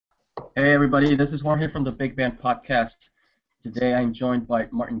Hey everybody, this is Jorge from the Big Band Podcast. Today I'm joined by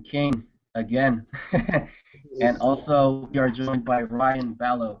Martin Kane again, and also we are joined by Ryan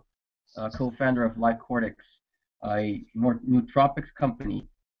Ballow, co-founder of Cortex, a more nootropics company.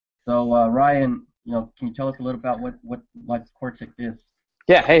 So Ryan, can you tell us a little about what Cortex is?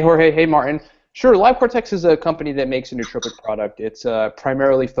 Yeah, hey Jorge, hey Martin. Sure, Live Cortex is a company that makes a nootropic product. It's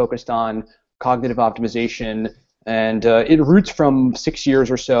primarily focused on cognitive optimization, and it roots from 6 years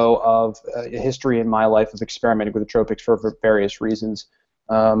or so of a history in my life of experimenting with nootropics for various reasons.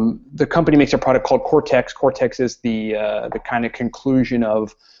 The company makes a product called Cortex. Cortex is the kind of conclusion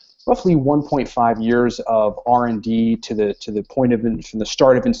of roughly 1.5 years of R&D to the point of from the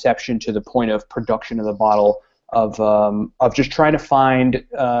start of inception to the point of production of the bottle of just trying to find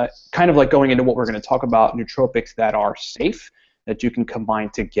kind of like going into what we're going to talk about, nootropics that are safe, that you can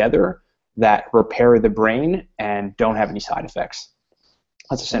combine together, that repair the brain and don't have any side effects.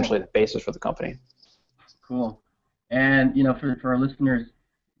 That's essentially the basis for the company. Cool. And for our listeners,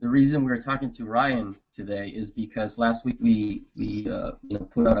 the reason we're talking to Ryan today is because last week we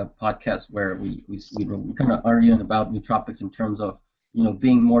put out a podcast where we were kind of arguing about nootropics in terms of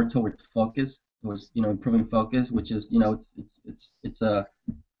being more towards focus, towards improving focus, which is it's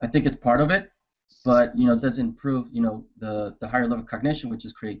I think it's part of it, but it does improve the higher level of cognition, which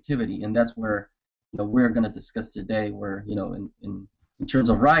is creativity, and that's where we're going to discuss today. Where in terms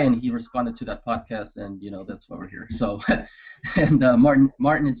of Ryan, he responded to that podcast, and that's why we're here. So, and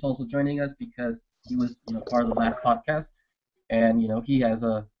Martin is also joining us because he was part of the last podcast, and he has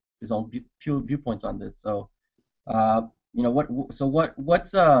his own viewpoints on this. So,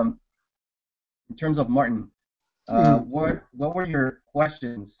 what's in terms of Martin, what were your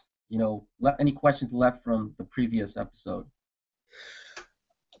questions? Any questions left from the previous episode?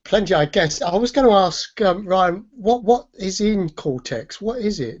 Plenty, I guess. I was going to ask Ryan, what is in Cortex? What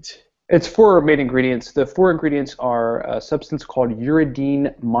is it? It's four main ingredients. The four ingredients are a substance called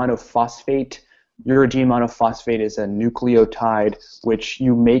uridine monophosphate. Uridine monophosphate is a nucleotide which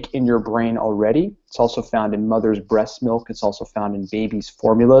you make in your brain already. It's also found in mother's breast milk. It's also found in babies'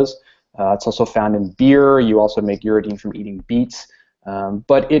 formulas. It's also found in beer. You also make uridine from eating beets.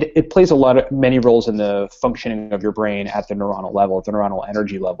 But it plays many roles in the functioning of your brain at the neuronal level, at the neuronal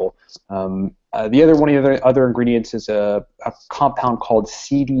energy level. One of the other ingredients is a compound called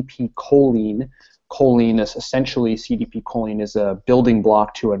CDP choline. CDP choline is a building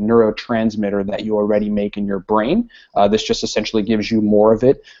block to a neurotransmitter that you already make in your brain. This just essentially gives you more of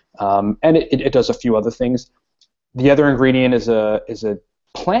it, and it does a few other things. The other ingredient is a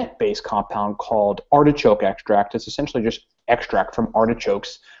plant-based compound called artichoke extract. It's essentially just extract from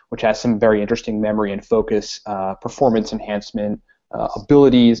artichokes, which has some very interesting memory and focus, performance enhancement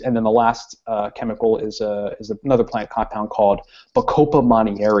abilities. And then the last chemical is another plant compound called Bacopa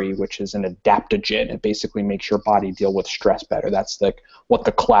monnieri, which is an adaptogen. It basically makes your body deal with stress better. That's what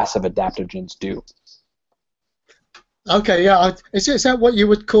the class of adaptogens do. Okay, yeah. Is that what you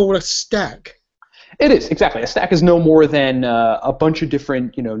would call a stack? It is, exactly. A stack is no more than a bunch of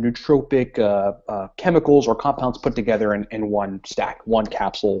different, nootropic chemicals or compounds put together in one stack, one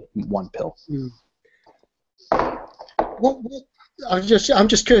capsule, one pill. I'm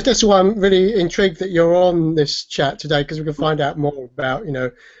just curious. That's why I'm really intrigued that you're on this chat today, because we can find out more about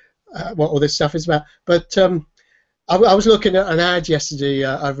what all this stuff is about. But I was looking at an ad yesterday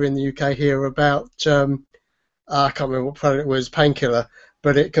over in the UK here about I can't remember what product it was, painkiller,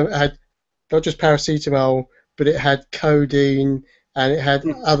 but it had not just paracetamol, but it had codeine and it had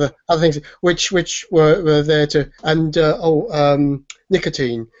other things which were there to, and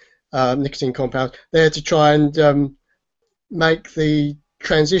nicotine compounds there to try and make the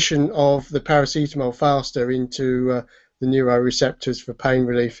transition of the paracetamol faster into the neuroreceptors for pain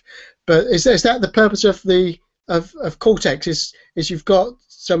relief. But is that the purpose of of Cortex? Is you've got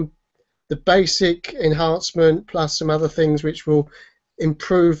the basic enhancement plus some other things which will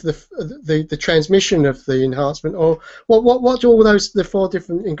improve the transmission of the enhancement, or what do all the four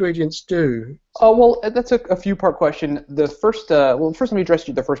different ingredients do? Oh, well, that's a few-part question. The first, first let me address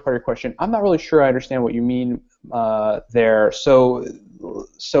the first part of your question. I'm not really sure I understand what you mean there. So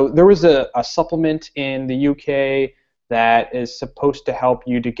there was a supplement in the UK that is supposed to help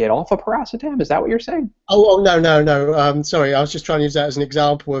you to get off of paracetam. Is that what you're saying? Oh no. Sorry, I was just trying to use that as an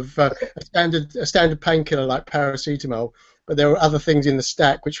example of a standard painkiller like paracetamol. But there were other things in the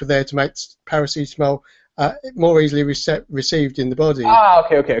stack which were there to make paracetamol more easily received in the body. Ah,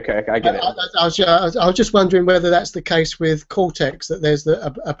 okay, I get it. I was just wondering whether that's the case with Cortex, that there's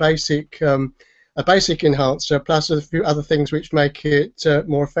a basic enhancer plus a few other things which make it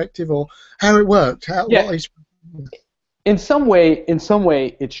more effective, or how it worked. Yeah. In some way,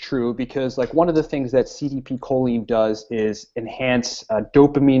 it's true because like one of the things that CDP choline does is enhance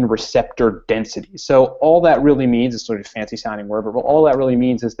dopamine receptor density. So all that really means, it's sort of a fancy sounding word, but all that really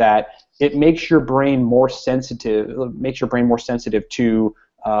means is that it makes your brain more sensitive. It makes your brain more sensitive to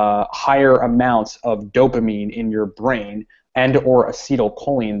higher amounts of dopamine in your brain and or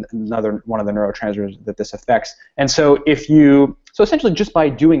acetylcholine, another one of the neurotransmitters that this affects. And so so essentially just by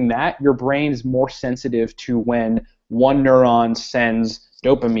doing that, your brain is more sensitive to when one neuron sends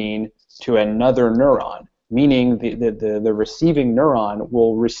dopamine to another neuron, meaning the receiving neuron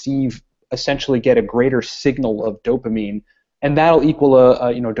will essentially get a greater signal of dopamine, and that'll equal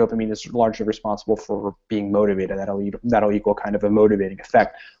dopamine is largely responsible for being motivated. That'll equal kind of a motivating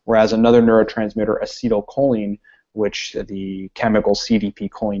effect. Whereas another neurotransmitter, acetylcholine, which the chemical CDP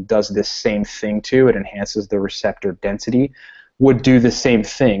choline does this same thing to, it enhances the receptor density, would do the same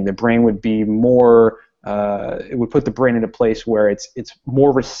thing. The brain would be more it would put the brain in a place where it's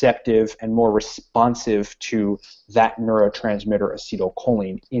more receptive and more responsive to that neurotransmitter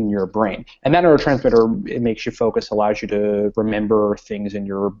acetylcholine in your brain. And that neurotransmitter, it makes you focus, allows you to remember things in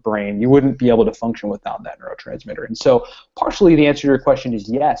your brain. You wouldn't be able to function without that neurotransmitter. And so partially the answer to your question is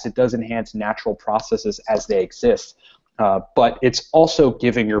yes, it does enhance natural processes as they exist, but it's also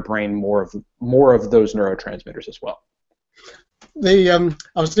giving your brain more of those neurotransmitters as well. I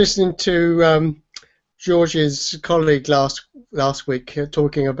was listening to George's colleague last week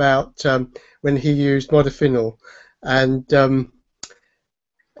talking about when he used modafinil, and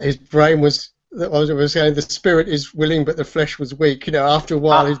his brain was saying the spirit is willing but the flesh was weak. After a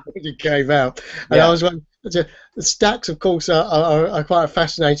while his body gave out. And I was wondering, the stacks, of course, are quite a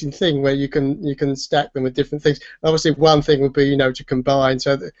fascinating thing where you can stack them with different things. Obviously, one thing would be to combine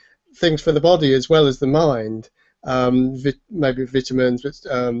things for the body as well as the mind. Maybe vitamins, but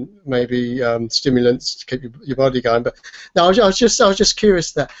maybe stimulants to keep your body going. But no, I was just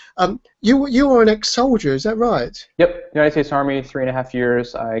curious that you were an ex-soldier, is that right? Yep, United States Army, 3.5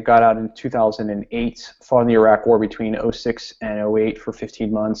 years. I got out in 2008, fought in the Iraq War between 2006 and 2008 for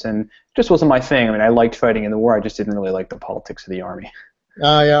 15 months, and it just wasn't my thing. I mean, I liked fighting in the war, I just didn't really like the politics of the Army.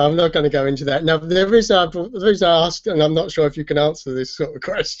 Yeah, I'm not going to go into that. Now, the reason I asked, and I'm not sure if you can answer this sort of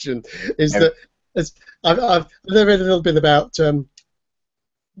question, is that I've read a little bit about the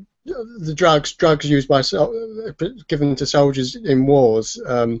drugs used given to soldiers in wars.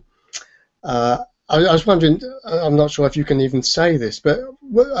 I was wondering, I'm not sure if you can even say this, but do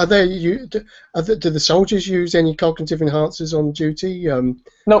the soldiers use any cognitive enhancers on duty?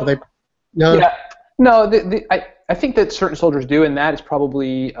 No. No. Yeah. No. I think that certain soldiers do, and that is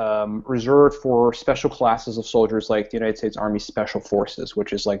probably reserved for special classes of soldiers like the United States Army Special Forces,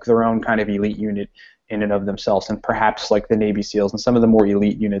 which is like their own kind of elite unit in and of themselves, and perhaps like the Navy SEALs and some of the more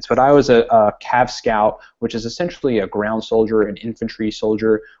elite units. But I was a Cav Scout, which is essentially a ground soldier, an infantry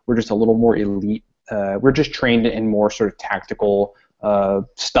soldier. We're just a little more elite. We're just trained in more sort of tactical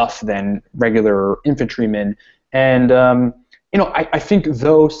stuff than regular infantrymen. And I think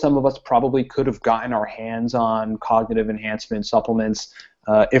though some of us probably could have gotten our hands on cognitive enhancement supplements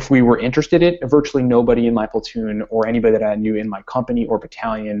if we were interested in it, virtually nobody in my platoon or anybody that I knew in my company or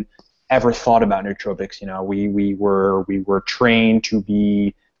battalion ever thought about nootropics. We were trained to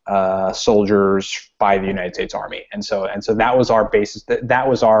be soldiers by the United States Army, and so that was our basis. That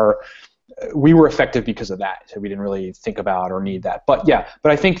was our. We were effective because of that, so we didn't really think about or need that. But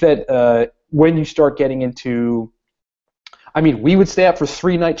I think that when you start getting into, I mean, we would stay up for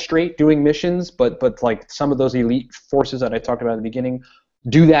 3 nights straight doing missions, but like some of those elite forces that I talked about at the beginning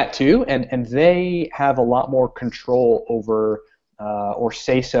do that too, and they have a lot more control over or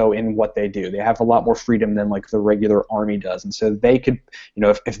say so in what they do. They have a lot more freedom than like the regular Army does, and so they could,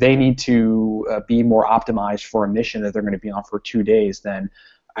 if they need to be more optimized for a mission that they're going to be on for 2 days, then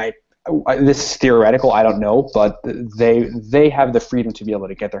this is theoretical, I don't know, but they have the freedom to be able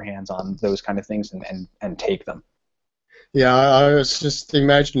to get their hands on those kind of things and take them. Yeah, I was just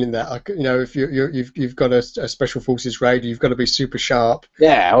imagining that. If you've got a special forces raid, you've got to be super sharp.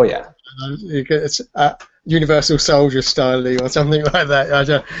 Yeah. Oh yeah. It's Universal Soldier style or something like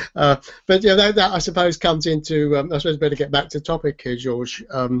that. But that I suppose comes into. I suppose better get back to the topic here, George.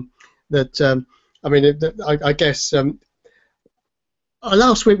 I guess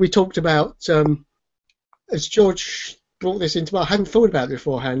last week we talked about, as George brought this into. I hadn't thought about it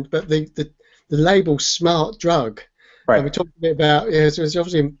beforehand, but the label smart drug. Right. And we talked a bit about, so it's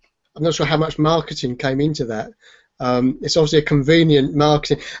obviously, I'm not sure how much marketing came into that. It's obviously a convenient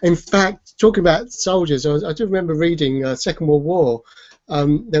marketing. In fact, talking about soldiers, I do remember reading Second World War.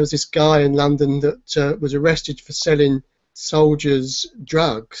 There was this guy in London that was arrested for selling soldiers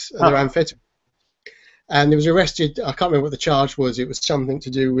drugs, their amphetamine. and he was arrested. I can't remember what the charge was. It was something to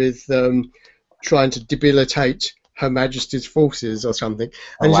do with trying to debilitate Her Majesty's forces or something.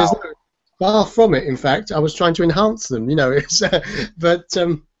 Oh, And he wow. says, no, far from it. In fact, I was trying to enhance them. You know, it's, but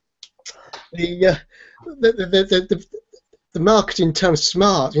the marketing term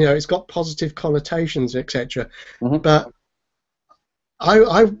smart, you know, it's got positive connotations, etc. Mm-hmm. But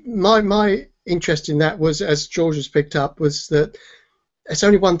my interest in that was, as George has picked up, was that it's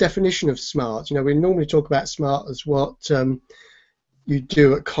only one definition of smart. You know, we normally talk about smart as what you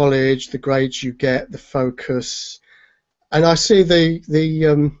do at college, the grades you get, the focus, and I see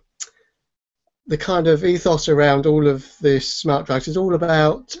the kind of ethos around all of this smart drugs is all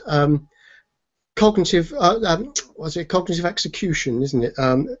about cognitive, cognitive execution, isn't it?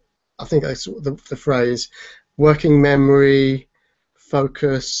 I think that's the phrase, working memory,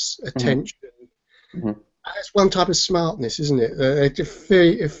 focus, attention. Mm-hmm. That's one type of smartness, isn't it?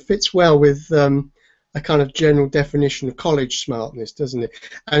 It fits well with a kind of general definition of college smartness, doesn't it?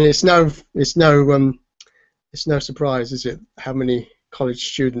 And it's no surprise, is it, how many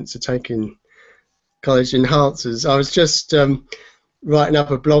college students are taking college enhancers. I was just writing up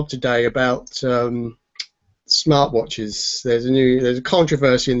a blog today about smartwatches. There's a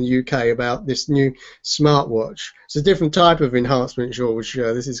controversy in the UK about this new smartwatch. It's a different type of enhancement, George.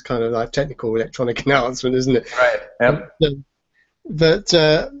 This is kind of like technical electronic enhancement, isn't it? Right. Yep. But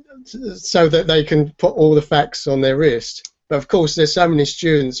so that they can put all the facts on their wrist. But of course, there's so many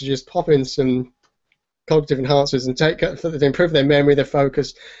students who just pop in some cognitive enhancers and they improve their memory, their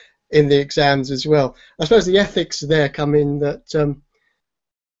focus in the exams as well. I suppose the ethics there come in that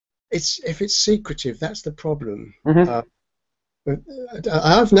if it's secretive, that's the problem. Mm-hmm.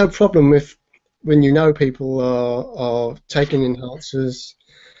 I have no problem with when you know people are taking enhancers.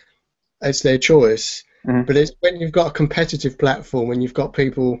 It's their choice. Mm-hmm. But it's when you've got a competitive platform, when you've got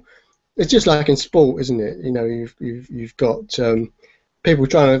people. It's just like in sport, isn't it? You know, you've got people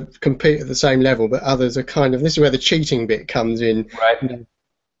trying to compete at the same level, but others are kind of. This is where the cheating bit comes in. Right.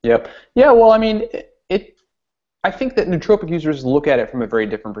 Yep. Yeah. Well, I mean, I think that nootropic users look at it from a very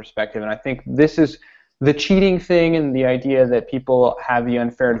different perspective, and I think this is the cheating thing and the idea that people have the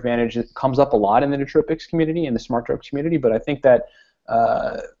unfair advantage. It comes up a lot in the nootropics community and the smart drugs community, but I think that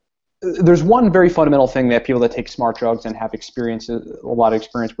there's one very fundamental thing that people that take smart drugs and have a lot of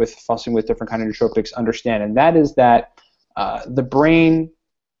experience with fussing with different kind of nootropics understand, and that is that the brain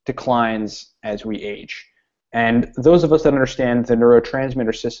declines as we age. And those of us that understand the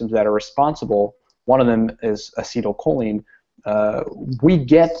neurotransmitter systems that are responsible, one of them is acetylcholine. We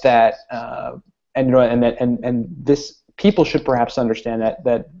get that, and this people should perhaps understand that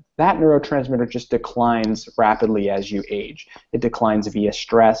neurotransmitter just declines rapidly as you age. It declines via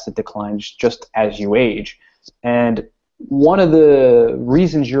stress. It declines just as you age. And one of the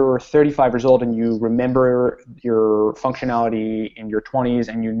reasons you're 35 years old and you remember your functionality in your 20s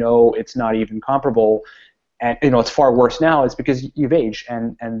and you know it's not even comparable, and it's far worse now, is because you've aged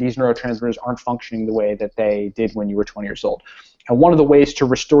and these neurotransmitters aren't functioning the way that they did when you were 20 years old. And one of the ways to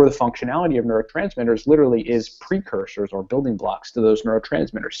restore the functionality of neurotransmitters literally is precursors or building blocks to those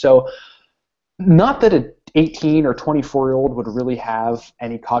neurotransmitters. So not that an 18 or 24-year-old would really have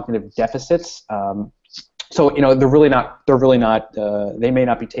any cognitive deficits. So they're really not. They may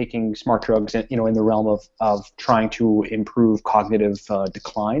not be taking smart drugs, in the realm of trying to improve cognitive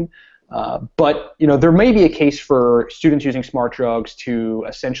decline. But there may be a case for students using smart drugs to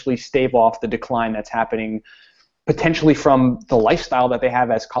essentially stave off the decline that's happening potentially from the lifestyle that they have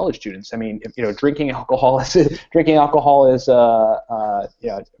as college students. I mean, drinking alcohol is it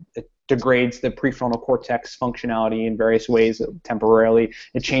degrades the prefrontal cortex functionality in various ways temporarily.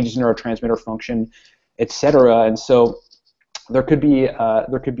 It changes neurotransmitter function, etc. And so there could be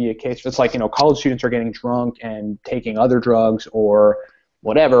a case. It's like college students are getting drunk and taking other drugs or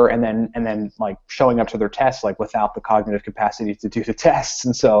whatever, and then like showing up to their tests like without the cognitive capacity to do the tests,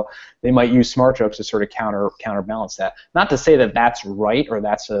 and so they might use smart drugs to sort of counterbalance that. Not to say that that's right or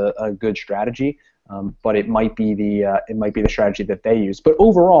that's a good strategy, but it might be the strategy that they use. But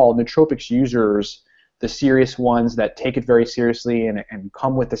overall, nootropics users, the serious ones that take it very seriously and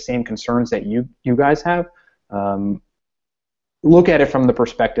come with the same concerns that you guys have, look at it from the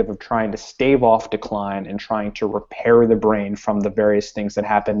perspective of trying to stave off decline and trying to repair the brain from the various things that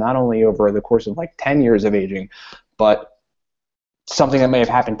happen not only over the course of like 10 years of aging, but something that may have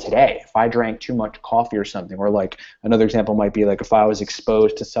happened today. If I drank too much coffee or something, or like another example might be like if I was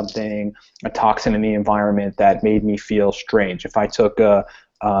exposed to something, a toxin in the environment that made me feel strange. If I took a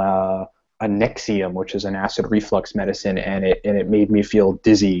Nexium, which is an acid reflux medicine, and it made me feel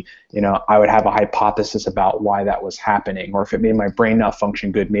dizzy, I would have a hypothesis about why that was happening. Or if it made my brain not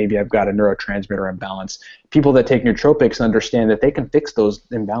function good, maybe I've got a neurotransmitter imbalance. People that take nootropics understand that they can fix those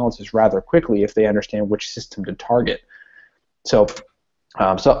imbalances rather quickly if they understand which system to target. So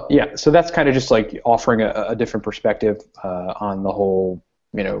that's kind of just like offering a different perspective on the whole,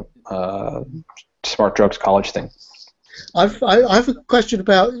 smart drugs college thing. I have a question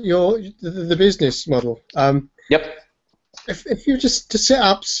about the business model. Yep. If you just to set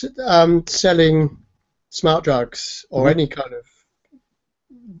up selling smart drugs or any kind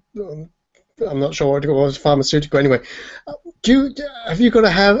of, I'm not sure what it was, pharmaceutical anyway. Have you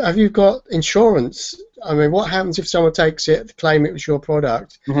got insurance? I mean, what happens if someone takes it to claim it was your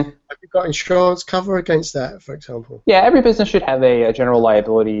product? Have you got insurance cover against that, for example? Yeah, every business should have a general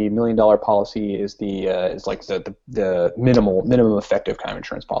liability $1 million policy is like the minimum effective kind of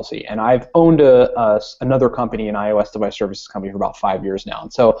insurance policy. And I've owned another company, an iOS device services company, for about 5 years now,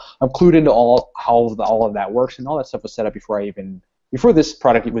 and so I'm clued into how all of that works, and all that stuff was set up before this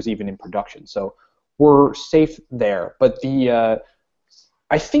product was even in production. So we're safe there. But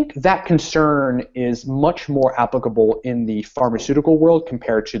I think that concern is much more applicable in the pharmaceutical world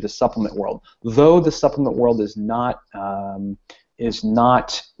compared to the supplement world. Though the supplement world is not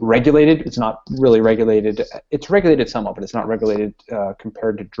regulated, it's not really regulated. It's regulated somewhat, but it's not regulated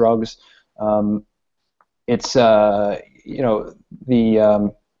compared to drugs.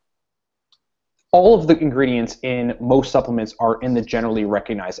 All of the ingredients in most supplements are in the generally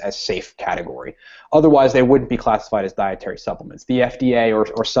recognized as safe category. Otherwise, they wouldn't be classified as dietary supplements. The FDA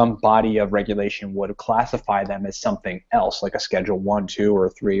or some body of regulation would classify them as something else, like a Schedule 1, 2, or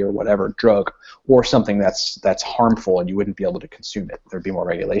 3, or whatever drug, or something that's harmful, and you wouldn't be able to consume it. There'd be more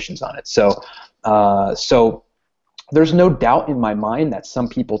regulations on it. So there's no doubt in my mind that some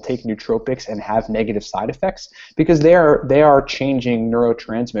people take nootropics and have negative side effects because they are changing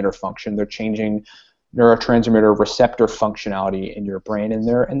neurotransmitter function. They're changing neurotransmitter receptor functionality in your brain, and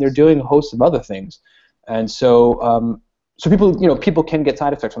they're doing a host of other things. And so people can get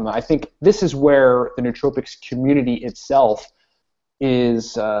side effects from that. I think this is where the nootropics community itself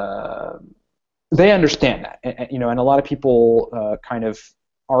is. They understand that, and a lot of people kind of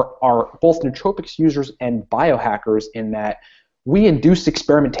are both nootropics users and biohackers in that we induce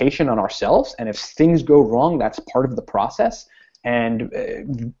experimentation on ourselves, and if things go wrong, that's part of the process.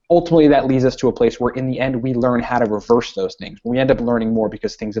 And ultimately, that leads us to a place where, in the end, we learn how to reverse those things. We end up learning more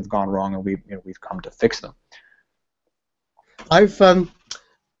because things have gone wrong, and we've come to fix them. I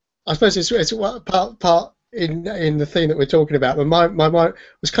suppose it's part in the thing that we're talking about, but my mind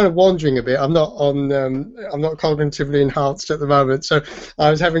was kind of wandering a bit. I'm not cognitively enhanced at the moment, so I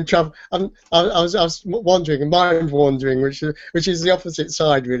was having trouble. I was wandering, mind wandering, which is the opposite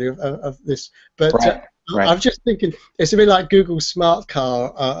side really of this. But right. I'm just thinking it's a bit like Google's smart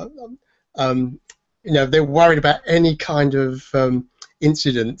car. They're worried about any kind of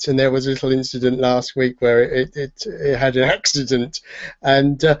incident, and there was a little incident last week where it had an accident,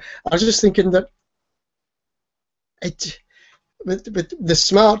 and I was just thinking that. But the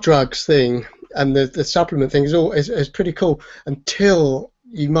smart drugs thing and the supplement thing is pretty cool until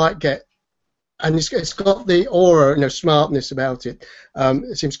you might get, and it's got the aura, smartness about it.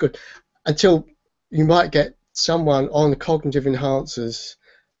 It seems good until you might get someone on cognitive enhancers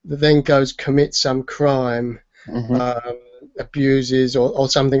that then commits some crime, abuses or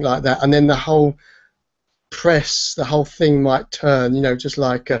something like that, and then the whole press, the whole thing might turn, just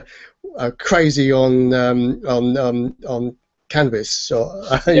like crazy on cannabis, or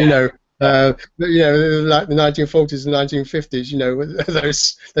like the 1940s and 1950s.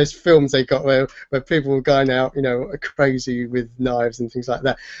 Those films they got where people were going out, crazy with knives and things like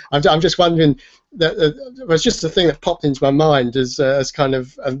that. I'm just wondering that it was just a thing that popped into my mind as kind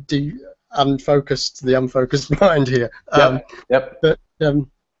of the unfocused mind here. Yep.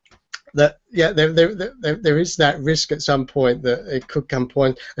 But there is that risk at some point that it could come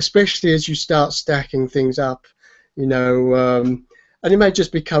point, especially as you start stacking things up, and it may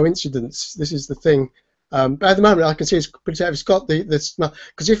just be coincidence. This is the thing. But at the moment, I can see it's got the smart,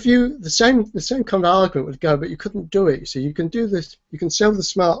 because if the same kind of argument would go, but you couldn't do it. So you can do this. You can sell the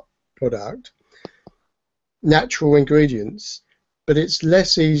smart product, natural ingredients, but it's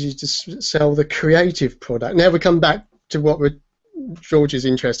less easy to sell the creative product. Now we come back to what we're George's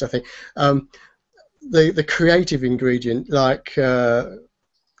interest, I think. The creative ingredient, like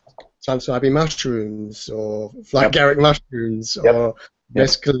psilocybin mushrooms or flight mushrooms or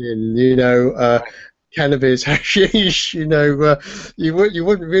mescaline, cannabis, hashish, you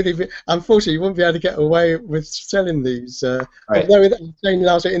wouldn't really be, unfortunately, you wouldn't be able to get away with selling these. Right. Although saying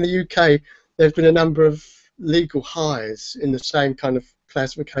last in the UK, there's been a number of legal highs in the same kind of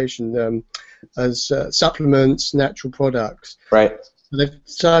classification as supplements, natural products. Right. They've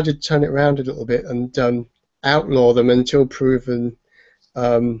decided to turn it around a little bit and outlaw them until proven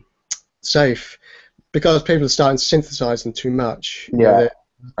safe, because people are starting to synthesize them too much. Yeah.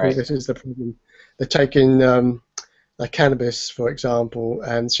 Right. This is the problem. They're taking like cannabis, for example,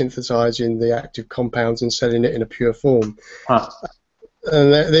 and synthesizing the active compounds and selling it in a pure form. Huh.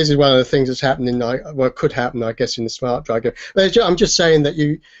 And this is one of the things that's happening, well, could happen, I guess, in the smart drug. But I'm just saying that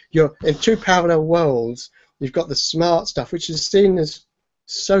you're in two parallel worlds. You've got the smart stuff, which is seen as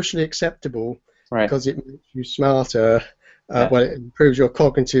socially acceptable, right, because it makes you smarter. Well, it improves your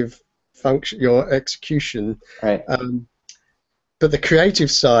cognitive function, your execution. Right. But the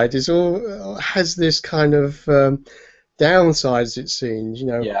creative side has this kind of downsides, it seems.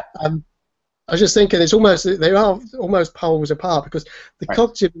 Yeah. I was just thinking, they are almost poles apart, because the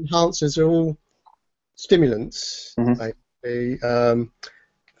cognitive enhancers are all stimulants, like the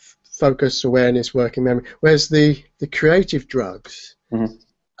focus, awareness, working memory, whereas the creative drugs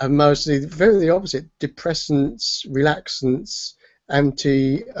are mostly very the opposite: depressants, relaxants,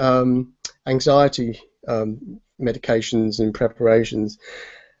 anti-anxiety medications and preparations.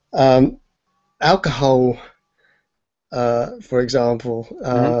 Alcohol, for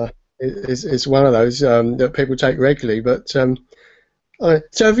example, is one of those that people take regularly. But so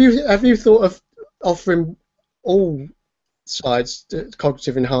have you thought of offering all sides,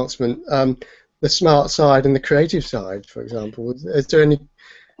 cognitive enhancement, the smart side and the creative side, for example? Is there any?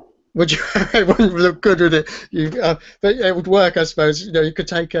 Would you? It wouldn't look good, would it? But it would work, I suppose. You could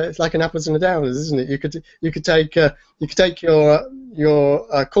take it's like an apples and a downers, isn't it? You could take your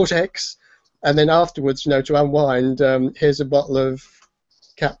Cortex, and then afterwards, to unwind, here's a bottle of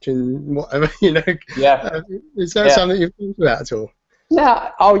Captain whatever, Yeah. Is that something you've thought about at all?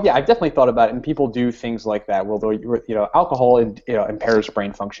 Yeah. Oh, yeah. I've definitely thought about it, and people do things like that. Well, alcohol, impairs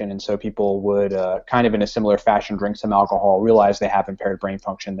brain function, and so people would kind of in a similar fashion drink some alcohol, realize they have impaired brain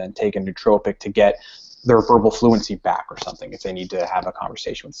function, then take a nootropic to get their verbal fluency back or something if they need to have a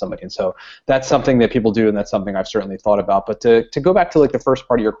conversation with somebody. And so that's something that people do, and that's something I've certainly thought about. But to go back to like the first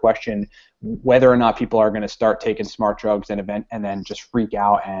part of your question, whether or not people are going to start taking smart drugs and then just freak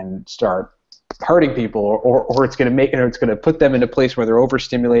out and start hurting people, or it's going to it's going to put them in a place where they're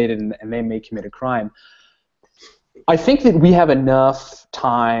overstimulated and they may commit a crime. I think that we have enough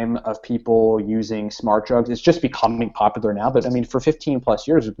time of people using smart drugs. It's just becoming popular now, but I mean, for 15 plus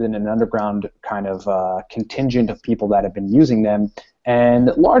years, there's been an underground kind of contingent of people that have been using them,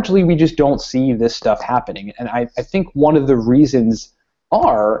 and largely we just don't see this stuff happening. And I think one of the reasons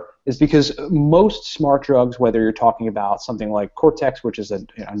is because most smart drugs, whether you're talking about something like Cortex, which is a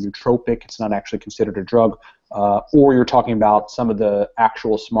nootropic, it's not actually considered a drug, or you're talking about some of the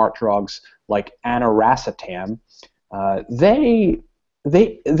actual smart drugs like aniracetam, they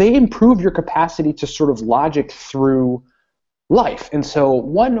improve your capacity to sort of logic through life. And so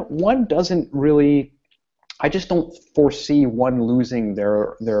one doesn't really, I just don't foresee one losing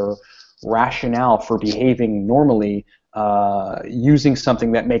their rationale for behaving normally using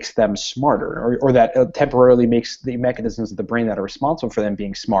something that makes them smarter, or that temporarily makes the mechanisms of the brain that are responsible for them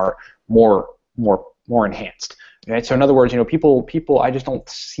being smart more enhanced. Right? So in other words, people, I just don't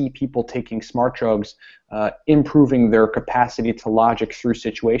see people taking smart drugs improving their capacity to logic through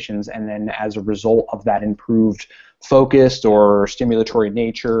situations, and then as a result of that improved focused or stimulatory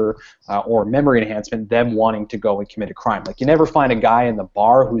nature or memory enhancement, them wanting to go and commit a crime. Like, you never find a guy in the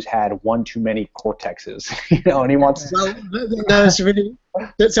bar who's had one too many Cortexes, and he wants. Well, no, it's really,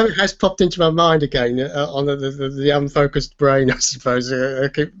 something has popped into my mind again on the unfocused brain, I suppose. I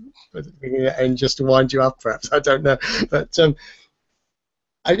keep and just to wind you up, perhaps, I don't know, but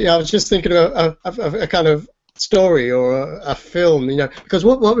I was just thinking of a kind of story or a film, because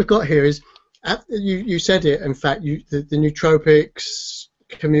what we've got here is, you said it, in fact, the nootropics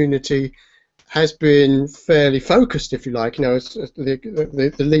community has been fairly focused, if you like, it's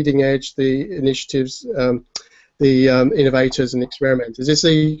the leading edge, the initiatives, the innovators and experimenters. It's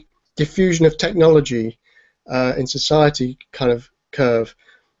the diffusion of technology in society kind of curve.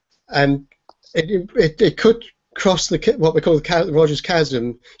 And it could cross what we call the Rogers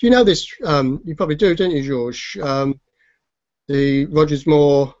chasm. You know this, you probably do, don't you, George? The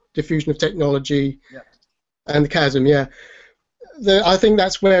Rogers-Moore diffusion of technology, and the chasm, I think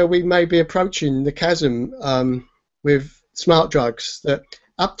that's where we may be approaching the chasm with smart drugs. That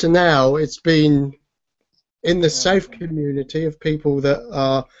up to now it's been in the safe community of people that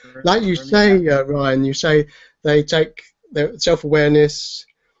are, like you say, Ryan, you say they take their self-awareness,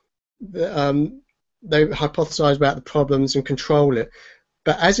 they hypothesize about the problems and control it.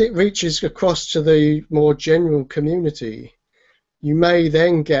 But as it reaches across to the more general community, you may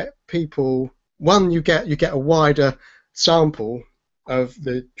then get people. One, you get a wider sample of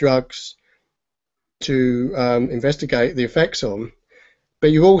the drugs to investigate the effects on,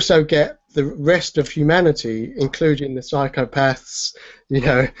 but you also get the rest of humanity, including the psychopaths, you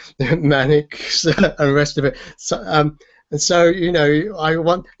know, the manics, and the rest of it. So, and so, you know, I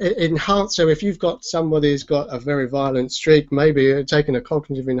want enhancer. If you've got somebody who's got a very violent streak, maybe taking a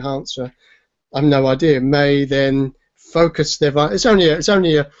cognitive enhancer, I've no idea, may then focus their. It's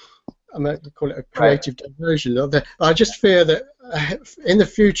only a I might call it a creative diversion. I just fear that in the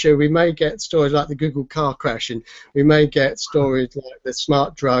future we may get stories like the Google car crash, and we may get stories like the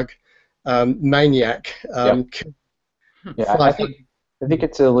smart drug maniac. Yeah, I think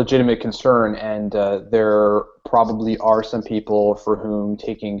it's a legitimate concern, and there probably are some people for whom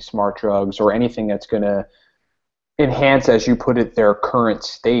taking smart drugs or anything that's going to enhance, as you put it, their current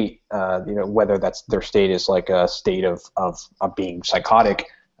state, you know, whether that's their state is like a state of being psychotic.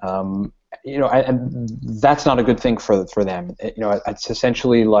 You know, and that's not a good thing for them. You know, it's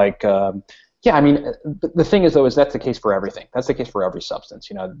essentially like, yeah. I mean, the thing is, though, is that's the case for everything. That's the case for every substance.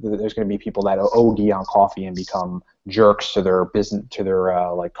 You know, there's going to be people that OD on coffee and become jerks to their business, to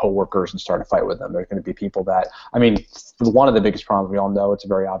their like coworkers, and start a fight with them. There's going to be people that, I mean, one of the biggest problems we all know, it's a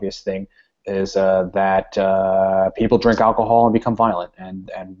very obvious thing, is that people drink alcohol and become violent,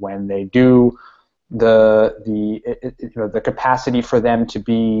 and when they do, you know, the capacity for them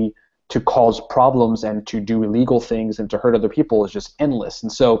to cause problems and to do illegal things and to hurt other people is just endless.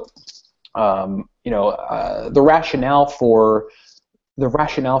 And so, you know, the rationale for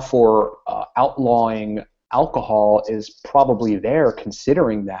outlawing alcohol is probably there,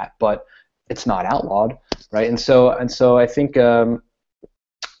 considering that, but it's not outlawed, right? And so I think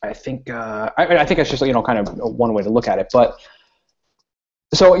I think that's just, you know, kind of one way to look at it, but.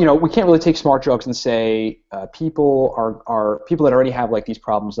 So, you know, we can't really take smart drugs and say people are people that already have like these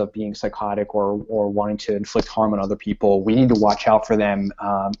problems of being psychotic or wanting to inflict harm on other people. We need to watch out for them,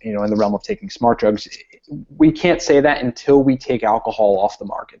 you know, in the realm of taking smart drugs. We can't say that until we take alcohol off the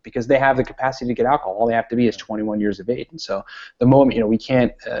market, because they have the capacity to get alcohol. All they have to be is 21 years of age. And so the moment, you know, we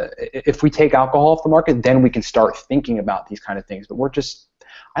can't, if we take alcohol off the market, then we can start thinking about these kind of things. But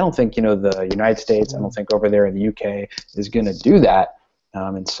I don't think, you know, the United States, I don't think over there in the UK is going to do that.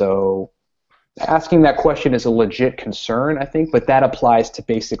 And so asking that question is a legit concern, I think, but that applies to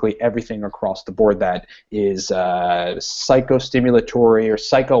basically everything across the board that is psychostimulatory or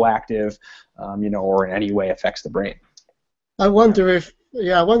psychoactive, you know, or in any way affects the brain. I wonder if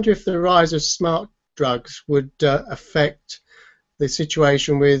the rise of smart drugs would affect the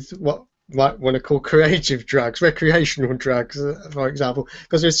situation with what you might want to call creative drugs, recreational drugs, for example,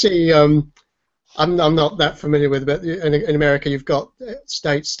 because you see. I'm not that familiar with it, but in America you've got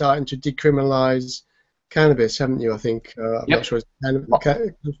states starting to decriminalize cannabis, haven't you? I think I'm not sure it's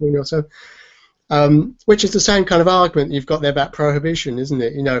California or so, which is the same kind of argument you've got there about prohibition, isn't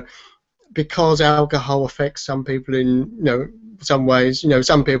it? You know, because alcohol affects some people in, you know, some ways. You know,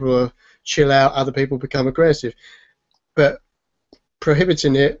 some people chill out, other people become aggressive, but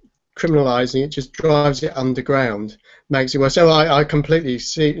prohibiting it, criminalizing it, just drives it underground, makes it worse. So I completely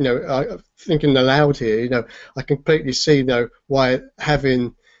see, you know, thinking aloud here, you know, I completely see, you know, why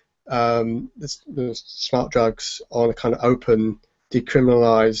having the smart drugs on a kind of open,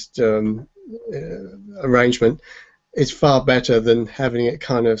 decriminalized arrangement is far better than having it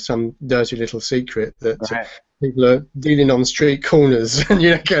kind of some dirty little secret that people are dealing on street corners. And, you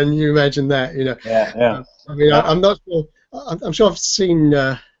know, can you imagine that? You know, I mean, I'm not sure. I'm sure I've seen.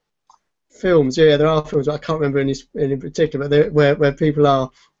 Films, yeah, there are films. I can't remember any in particular, but where people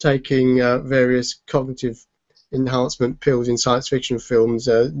are taking various cognitive enhancement pills in science fiction films,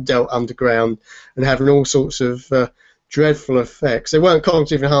 dealt underground, and having all sorts of dreadful effects. They weren't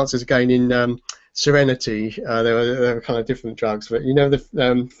cognitive enhancers again in Serenity. They were kind of different drugs, but you know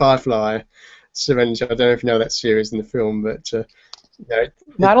the Firefly, Serenity. I don't know if you know that series in the film, but no,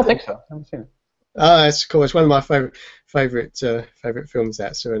 I don't think so. I haven't seen it. It's cool. It's one of my favorite films,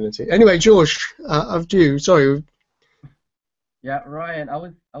 that Serenity. Anyway, George, of you. Sorry. Yeah, Ryan, I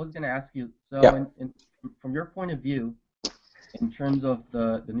was going to ask you. So, from your point of view, in terms of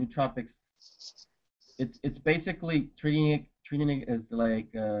the nootropics, it's basically treating it as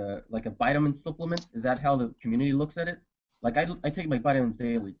like a vitamin supplement. Is that how the community looks at it? Like I take my vitamins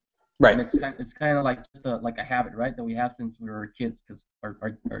daily. Right. And it's kind of like just like a habit, right, that we have since we were kids, because our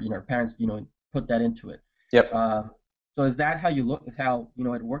parents, you know, put that into it. Yep. So is that how you look at how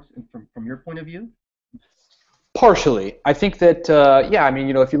it works from your point of view? Partially. I think that, yeah, I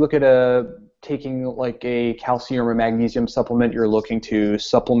mean, if you look at taking like a calcium or magnesium supplement, you're looking to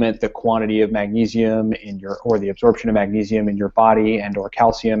supplement the quantity of magnesium or the absorption of magnesium in your body and or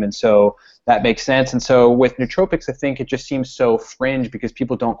calcium, and so that makes sense. And so with nootropics, I think it just seems so fringe because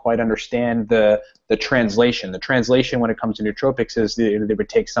people don't quite understand the translation. The translation when it comes to nootropics is they would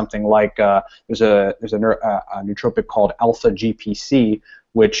take something like there's a nootropic called alpha GPC,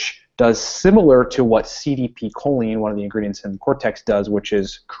 which does similar to what CDP choline, one of the ingredients in Cortex, does, which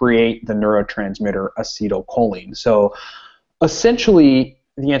is create the neurotransmitter acetylcholine. So essentially,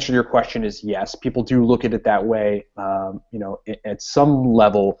 the answer to your question is yes. People do look at it that way, at some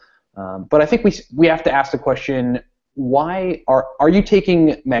level. But I think we have to ask the question: why are you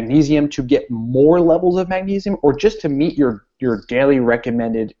taking magnesium to get more levels of magnesium, or just to meet your daily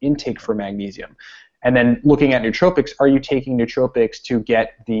recommended intake for magnesium? And then looking at nootropics, are you taking nootropics to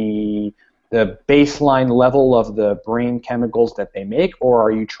get the baseline level of the brain chemicals that they make, or are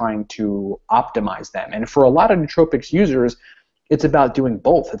you trying to optimize them? And for a lot of nootropics users, it's about doing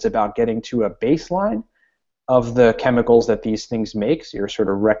both. It's about getting to a baseline of the chemicals that these things make, so your sort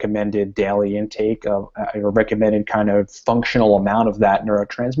of recommended daily intake of your recommended kind of functional amount of that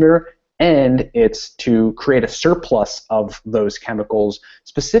neurotransmitter, and it's to create a surplus of those chemicals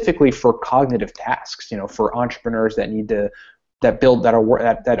specifically for cognitive tasks. For entrepreneurs that need to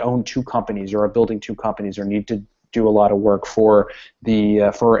that own two companies or are building two companies or need to do a lot of work for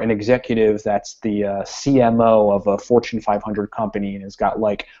an executive that's the CMO of a Fortune 500 company and has got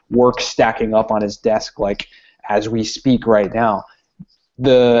like work stacking up on his desk like as we speak right now.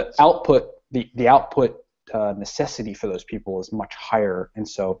 The output necessity for those people is much higher, and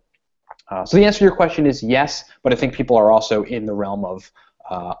so the answer to your question is yes, but I think people are also in the realm of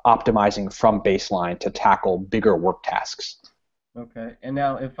optimizing from baseline to tackle bigger work tasks. Okay, and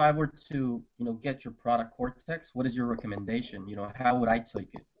now if I were to, get your product Cortex, what is your recommendation? How would I take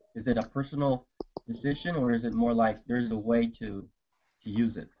it? Is it a personal decision, or is it more like there's a way to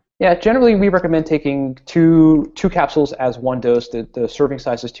use it? Yeah, generally we recommend taking two capsules as one dose. The serving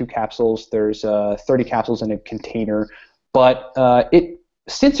size is 2 capsules. There's 30 capsules in a container, but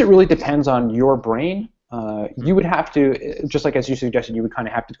since it really depends on your brain, you would have to, just like as you suggested, you would kind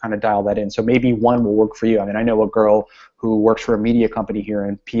of have to kind of dial that in. So maybe one will work for you. I mean, I know a girl who works for a media company here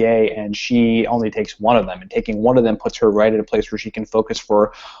in PA, and she only takes one of them, and taking one of them puts her right at a place where she can focus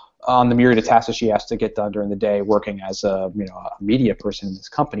on the myriad of tasks that she has to get done during the day working as a media person in this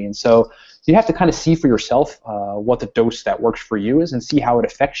company. And so you have to kind of see for yourself what the dose that works for you is and see how it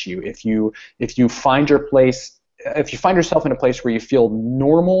affects you. If you find yourself in a place where you feel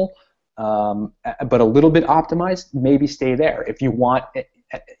normal but a little bit optimized, maybe stay there. If you want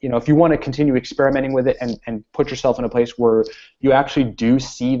to continue experimenting with it and put yourself in a place where you actually do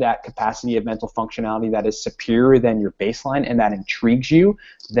see that capacity of mental functionality that is superior than your baseline and that intrigues you,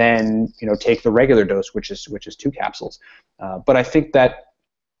 then take the regular dose, which is 2 capsules. But I think that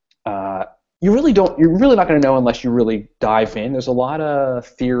you're really not going to know unless you really dive in. There's a lot of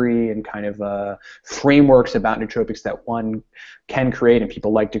theory and kind of frameworks about nootropics that one can create and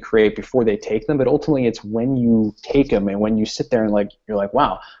people like to create before they take them, but ultimately it's when you take them and when you sit there and you're like,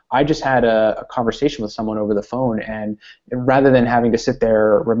 wow, I just had a conversation with someone over the phone, and rather than having to sit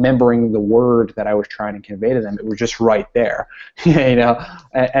there remembering the word that I was trying to convey to them, it was just right there,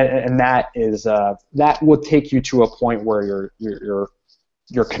 and that is that will take you to a point where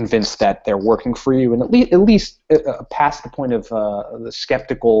you're convinced that they're working for you, and at least past the point of the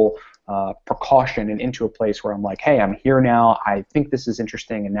skeptical precaution and into a place where I'm like, hey, I'm here now, I think this is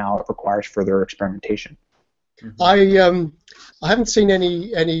interesting, and now it requires further experimentation. I haven't seen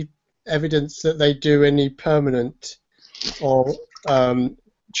any evidence that they do any permanent or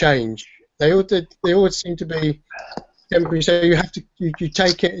change. They always seem to be temporary. So you have to you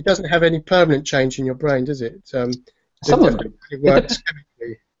take it. It doesn't have any permanent change in your brain, does it? Some of them.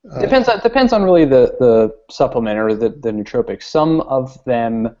 Depends on really the supplement or the nootropics. Some of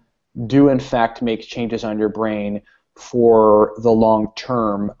them do in fact make changes on your brain for the long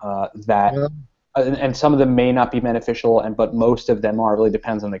term and some of them may not be beneficial, but most of them are. It really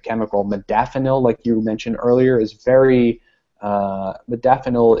depends on the chemical. Modafinil, like you mentioned earlier, is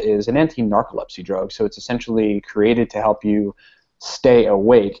modafinil is an anti-narcolepsy drug, so it's essentially created to help you stay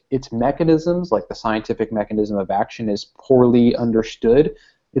awake. Its mechanisms, like the scientific mechanism of action, is poorly understood.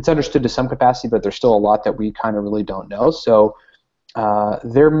 It's understood to some capacity, but there's still a lot that we kind of really don't know. So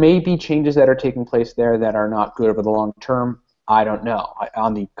there may be changes that are taking place there that are not good over the long term. I don't know.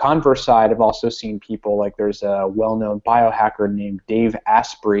 On the converse side, I've also seen people, like there's a well-known biohacker named Dave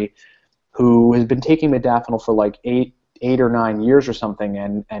Asprey. who has been taking modafinil for like 8 or 9 years or something,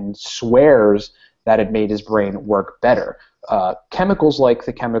 and swears that it made his brain work better. Chemicals like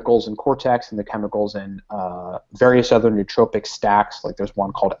the chemicals in Cortex and the chemicals in various other nootropic stacks, like there's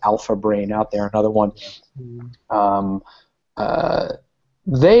one called Alpha Brain out there, another one.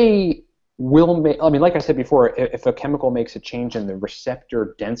 They will make. I mean, like I said before, if a chemical makes a change in the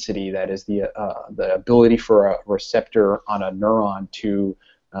receptor density, that is the ability for a receptor on a neuron to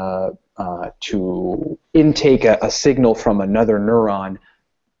intake a signal from another neuron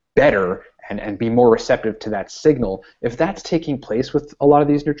better and be more receptive to that signal, if that's taking place with a lot of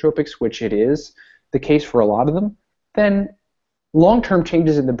these nootropics, which it is the case for a lot of them, then long-term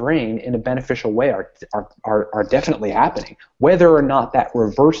changes in the brain in a beneficial way are definitely happening. Whether or not that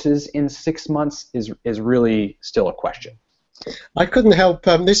reverses in 6 months is really still a question. I couldn't help.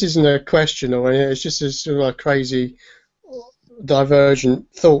 This isn't a question or anything. It's just a sort of a crazy, divergent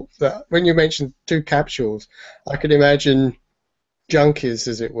thought that when you mentioned 2 capsules, I could imagine junkies,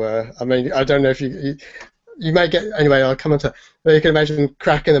 as it were. I mean, I don't know if you may get. Anyway, I'll come on to that. But you can imagine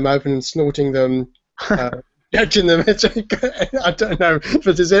cracking them open and snorting them. Judging them, I don't know,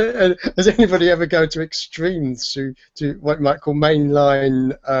 but does anybody ever go to extremes to what you might call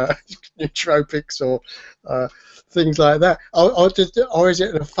mainline nootropics or things like that, or is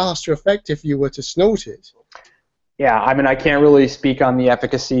it a faster effect if you were to snort it? Yeah, I mean, I can't really speak on the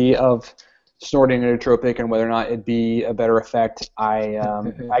efficacy of snorting a nootropic and whether or not it'd be a better effect.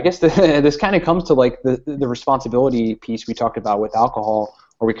 I guess this kind of comes to like the responsibility piece we talked about with alcohol,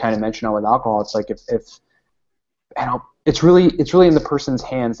 or we kind of mentioned on with alcohol. It's like if it's really in the person's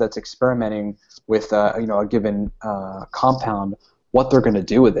hands that's experimenting with a given compound, what they're going to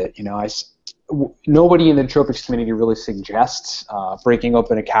do with it. Nobody in the nootropics community really suggests breaking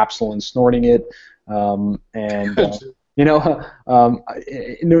open a capsule and snorting it,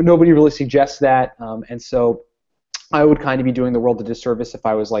 nobody really suggests that, and so I would kind of be doing the world a disservice if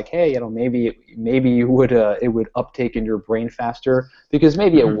I was like, hey, maybe you would it would uptake in your brain faster, because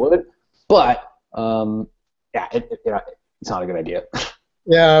maybe it would, but it's not a good idea.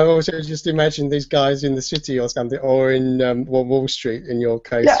 Yeah, I also just imagine these guys in the city or something, or in Wall Street in your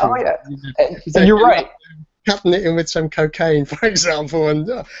case. Yeah, and you're right. Cutting it in with some cocaine, for example, and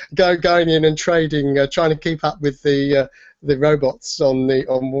going in and trading, trying to keep up with the robots on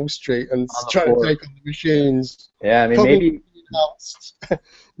Wall Street and trying to take on the machines. Yeah, I mean, maybe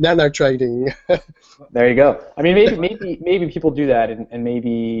nano trading. There you go. I mean, maybe people do that, and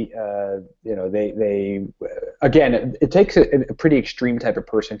maybe they again, it takes a pretty extreme type of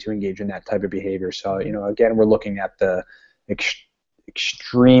person to engage in that type of behavior. So again, we're looking at the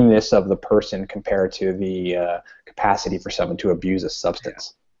extremeness of the person compared to the capacity for someone to abuse a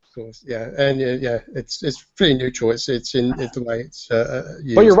substance. Of course, yeah, and it's pretty neutral. It's the way it's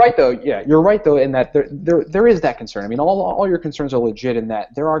used. But you're right though. Yeah, you're right though in that there is that concern. I mean, all your concerns are legit in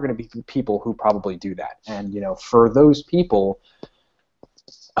that there are going to be people who probably do that, and for those people,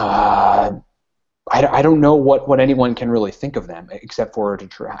 I don't know what anyone can really think of them except for to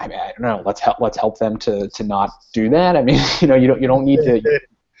try. I mean, I don't know. Let's help them to not do that. I mean, you don't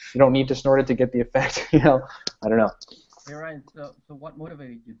need to snort it to get the effect. I don't know. Hey Ryan, so what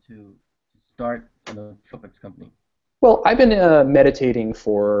motivated you to start a nootropics company? Well, I've been meditating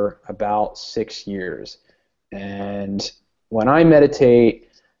for about 6 years, and when I meditate,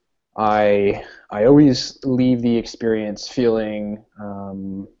 I always leave the experience feeling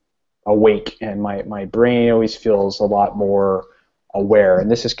awake, and my brain always feels a lot more aware. And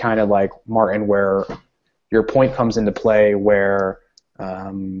this is kind of like, Martin, where your point comes into play, where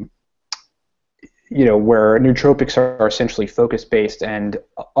where nootropics are essentially focus-based and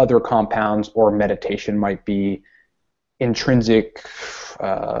other compounds or meditation might be intrinsic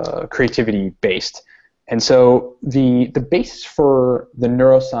creativity-based. And so the basis for the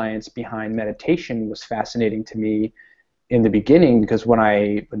neuroscience behind meditation was fascinating to me in the beginning, because when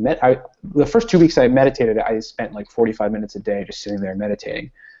the first 2 weeks I meditated, I spent like 45 minutes a day just sitting there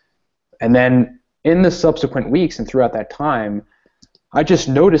meditating. And then in the subsequent weeks and throughout that time, I just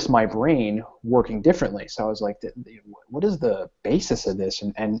noticed my brain working differently. So I was like, what is the basis of this?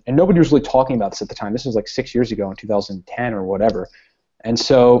 And nobody was really talking about this at the time. This was like 6 years ago in 2010 or whatever. And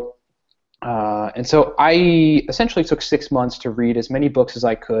so I essentially took 6 months to read as many books as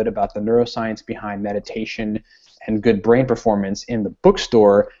I could about the neuroscience behind meditation and good brain performance in the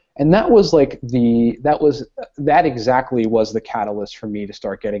bookstore. And that exactly was the catalyst for me to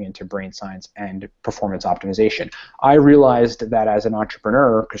start getting into brain science and performance optimization. I realized that as an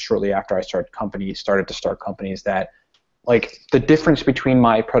entrepreneur, because shortly after I started to start companies, that like the difference between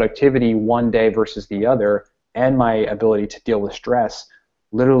my productivity one day versus the other and my ability to deal with stress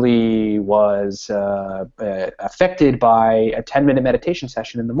literally was affected by a 10-minute meditation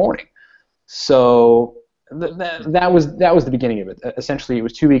session in the morning. So that was the beginning of it. Essentially, it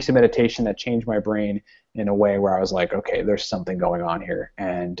was 2 weeks of meditation that changed my brain in a way where I was like, okay, there's something going on here.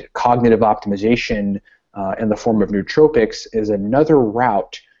 And cognitive optimization in the form of nootropics is another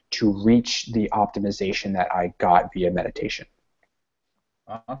route to reach the optimization that I got via meditation.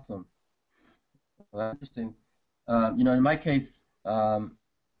 Awesome. Well, interesting. In my case, I've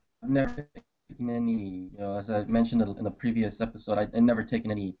never taken any, as I mentioned in the previous episode, I've never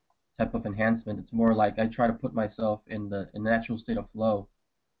taken any type of enhancement. It's more like I try to put myself in the natural state of flow.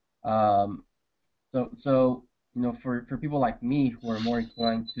 So for people like me who are more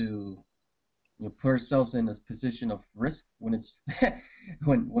inclined to put ourselves in a position of risk when it's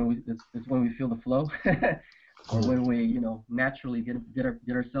when we feel the flow, or when we naturally get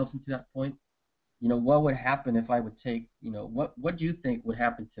ourselves into that point. What would happen if I would take, what do you think would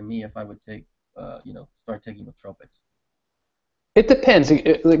happen to me if I would take, start taking nootropics? It depends.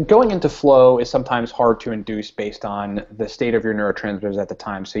 Going into flow is sometimes hard to induce based on the state of your neurotransmitters at the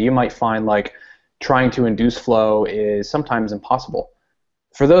time. So you might find like trying to induce flow is sometimes impossible.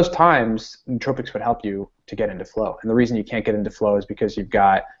 For those times, nootropics would help you to get into flow. And the reason you can't get into flow is because you've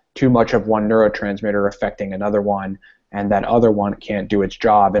got too much of one neurotransmitter affecting another one, and that other one can't do its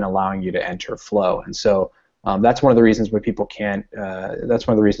job in allowing you to enter flow. And so that's one of the reasons why people can't, that's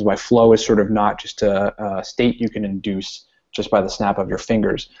one of the reasons why flow is sort of not just a state you can induce just by the snap of your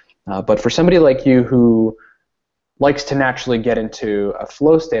fingers. But for somebody like you who likes to naturally get into a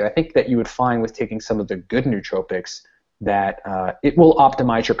flow state, I think that you would find with taking some of the good nootropics that it will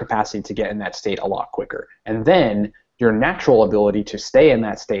optimize your capacity to get in that state a lot quicker. And then your natural ability to stay in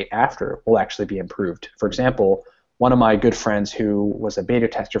that state after will actually be improved. For example, one of my good friends who was a beta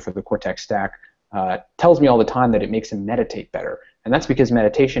tester for the Cortex stack tells me all the time that it makes him meditate better. And that's because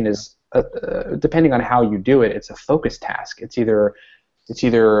meditation is, depending on how you do it, it's a focus task. It's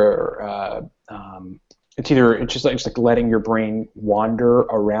just like letting your brain wander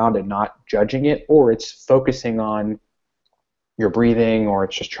around and not judging it, or it's focusing on your breathing, or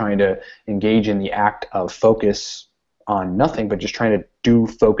it's just trying to engage in the act of focus on nothing, but just trying to do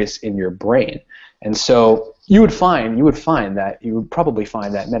focus in your brain. And so you would probably find that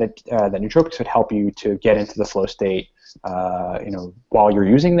that nootropics would help you to get into the flow state, while you're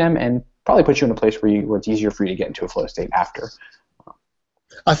using them, and probably put you in a place where it's easier for you to get into a flow state after.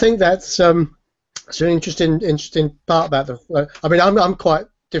 I think that's it's an interesting part about the flow. I mean, I'm quite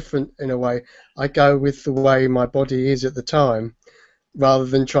different in a way. I go with the way my body is at the time, rather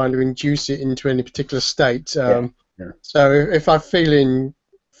than trying to induce it into any particular state. So if I'm feeling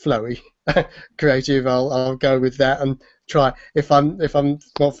flowy, creative, I'll go with that and try. If I'm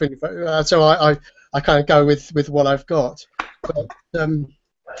not feeling, so I kind of go with what I've got. But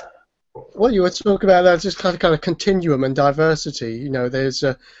what you were talking about there is just kind of continuum and diversity. There's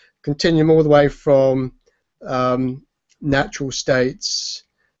a continuum all the way from natural states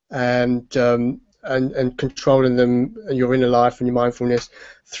and controlling them, your inner life and your mindfulness,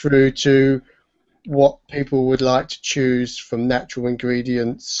 through to what people would like to choose from natural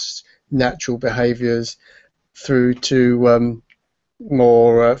ingredients, natural behaviors, through to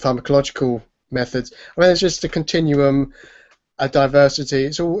more pharmacological methods. I mean, it's just a continuum, a diversity.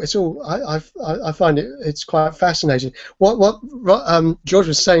 It's all. I find it's quite fascinating. What George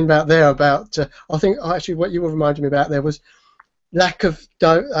was saying about there about I think actually what you were reminding me about there was lack of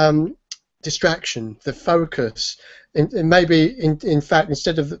distraction, the focus, and maybe in fact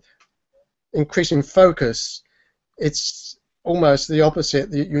instead of increasing focus, it's almost the opposite,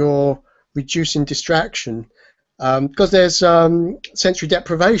 that you're reducing distraction, because there's sensory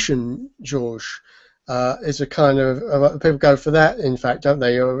deprivation, George, is a kind of people go for that, in fact, don't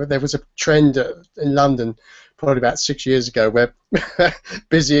they? There was a trend in London probably about 6 years ago where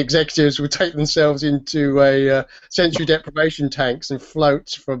busy executives would take themselves into a sensory deprivation tanks and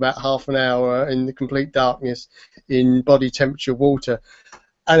float for about half an hour in the complete darkness in body temperature water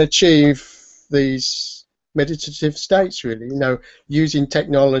and achieve these meditative states, really, using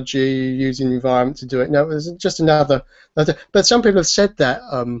technology, using the environment to do it. No, it's just another. But some people have said that,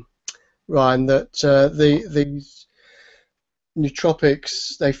 Ryan, that these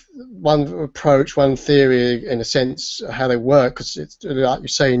nootropics, one theory, in a sense, how they work, because it's like you're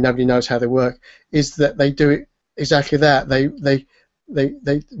saying, nobody knows how they work, is that they do it exactly that. They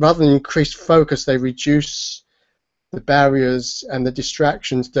rather than increase focus, they reduce the barriers and the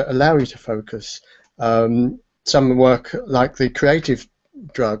distractions that allow you to focus. Some work like the creative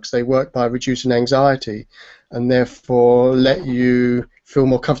drugs. They work by reducing anxiety, and therefore let you feel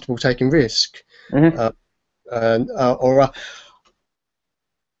more comfortable taking risk. Mm-hmm.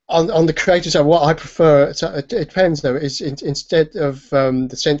 on the creative side, what I prefer, it depends though, is instead of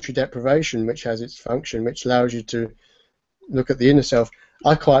the sensory deprivation, which has its function, which allows you to look at the inner self,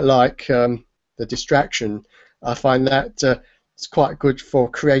 I quite like the distraction. I find that it's quite good for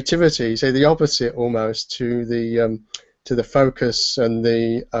creativity. So the opposite almost to the focus and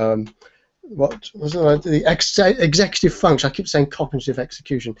the what was it, the executive function. I keep saying cognitive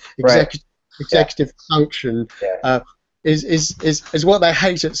execution. Executive function is what they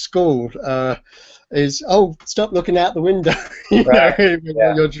hate at school. Is stop looking out the window,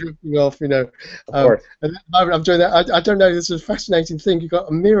 you're drifting off, Of course. And at the moment I'm doing that. I don't know. This is a fascinating thing. You've got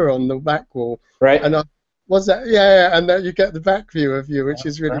a mirror on the back wall, right? And what's that? Yeah, and then you get the back view of you, which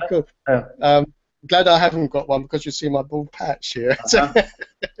is really cool. Glad I haven't got one because you see my bald patch here.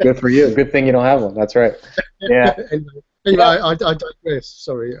 Good for you. Good thing you don't have one. That's right. Yeah. Anyway, I digress.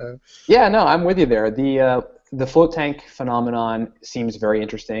 Sorry. Yeah, no, I'm with you there. The float tank phenomenon seems very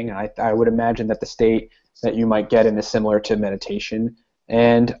interesting. I would imagine that the state that you might get in is similar to meditation.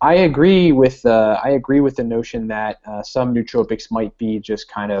 And I agree with the notion that some nootropics might be just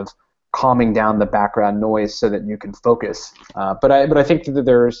kind of calming down the background noise so that you can focus. But I think that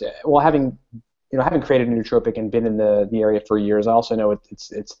there's, well, having created a nootropic and been in the area for years, I also know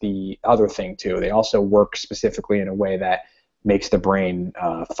it's the other thing too. They also work specifically in a way that makes the brain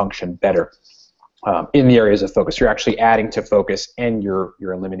function better in the areas of focus. You're actually adding to focus and you're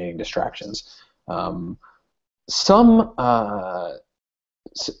eliminating distractions. Some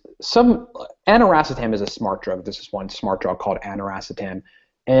aniracetam is a smart drug. This is one smart drug called aniracetam,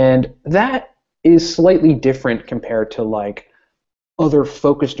 and that is slightly different compared to like other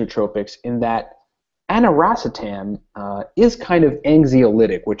focused nootropics in that aniracetam is kind of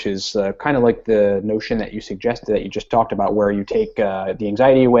anxiolytic, which is kind of like the notion that you suggested, that you just talked about, where you take the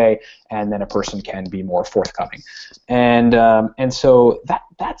anxiety away and then a person can be more forthcoming. And so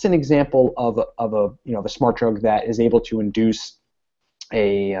that's an example of a smart drug that is able to induce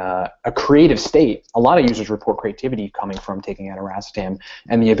a creative state. A lot of users report creativity coming from taking aniracetam,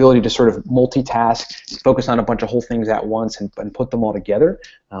 and the ability to sort of multitask, focus on a bunch of whole things at once, and put them all together,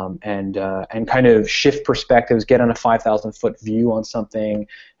 and kind of shift perspectives, get on a 5,000-foot view on something,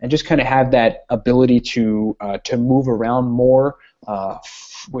 and just kind of have that ability to move around more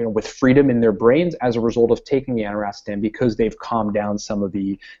with freedom in their brains as a result of taking the aniracetam, because they've calmed down some of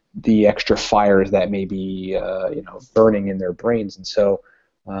the extra fires that may be burning in their brains. And so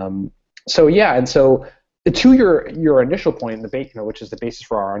to your initial point, which is the basis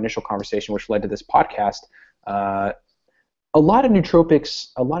for our initial conversation, which led to this podcast, a lot of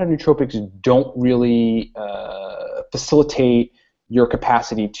nootropics don't really facilitate your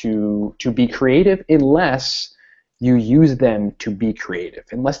capacity to be creative unless you use them to be creative,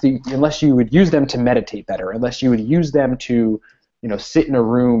 unless you would use them to meditate better, unless you would use them to sit in a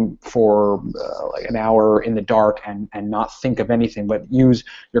room for like an hour in the dark and not think of anything, but use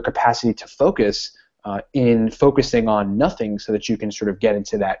your capacity to focus in focusing on nothing, so that you can sort of get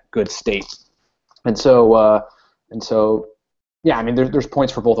into that good state. And so yeah, I mean, there's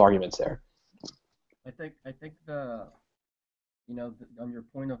points for both arguments there. I think on your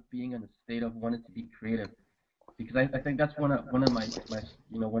point of being in a state of wanting to be creative, because I think that's one of my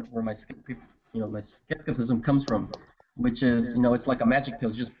where my skepticism comes from, which is it's like a magic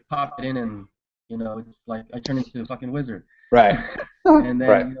pill. You just pop it in and it's like I turn into a fucking wizard. Right. And then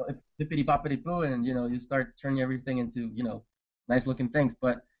right. Hippity boppity boo, and you start turning everything into nice looking things.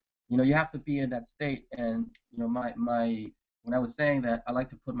 But you have to be in that state. And when I was saying that I like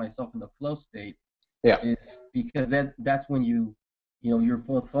to put myself in the flow state, is because that's when you're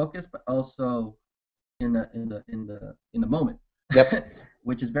full focus, but also in the moment. Yep.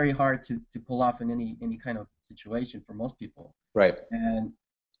 Which is very hard to pull off in any kind of situation for most people. Right. And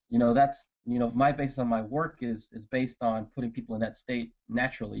that's my basis on my work is based on putting people in that state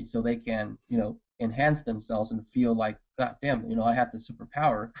naturally, so they can enhance themselves and feel like, God damn, I have the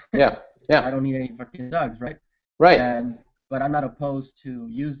superpower. Yeah. I don't need any fucking drugs, right? Right. But I'm not opposed to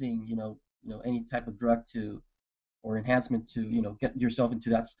using any type of drug or enhancement to get yourself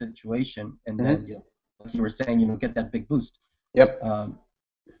into that situation, and then as you were saying, get that big boost. Yep.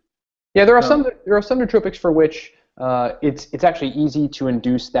 Yeah, there are some nootropics for which it's actually easy to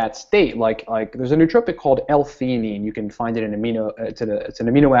induce that state. Like there's a nootropic called L-theanine. You can find it in it's an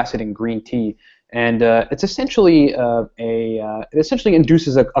amino acid in green tea, and it's essentially it essentially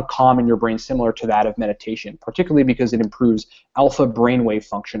induces a calm in your brain similar to that of meditation, particularly because it improves alpha brainwave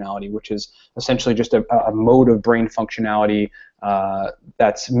functionality, which is essentially just a mode of brain functionality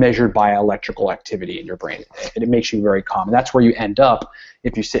that's measured by electrical activity in your brain, and it makes you very calm. And that's where you end up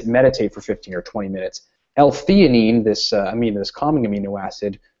if you sit and meditate for 15 or 20 minutes. L-theanine, this calming amino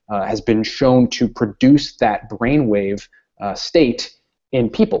acid, has been shown to produce that brainwave state in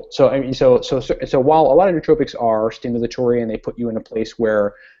people. So while a lot of nootropics are stimulatory and they put you in a place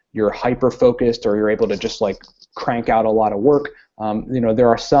where you're hyper focused or you're able to just like crank out a lot of work, there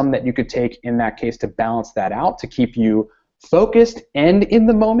are some that you could take in that case to balance that out, to keep you focused and in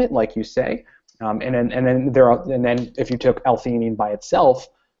the moment, like you say. And then if you took L-theanine by itself,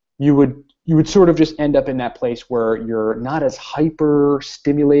 you would sort of just end up in that place where you're not as hyper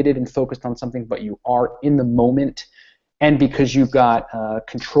stimulated and focused on something, but you are in the moment. And because you've got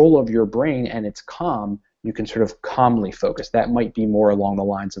control of your brain and it's calm, you can sort of calmly focus. That might be more along the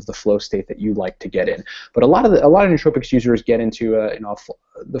lines of the flow state that you like to get in. But a lot of nootropics users get into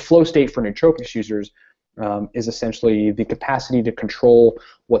the flow state for nootropics users is essentially the capacity to control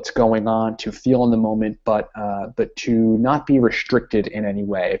what's going on, to feel in the moment, but to not be restricted in any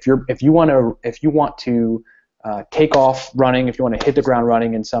way. If you want to take off running, if you want to hit the ground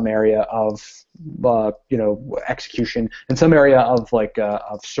running in some area of execution, in some area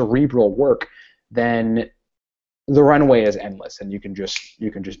of cerebral work, then the runway is endless, and you can just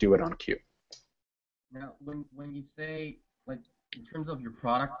do it on cue. Now, when you say, like, in terms of your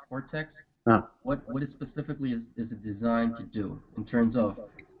product, Cortex, what it specifically is it designed to do in terms of,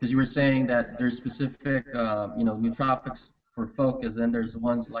 because you were saying that there's specific nootropics for focus, and there's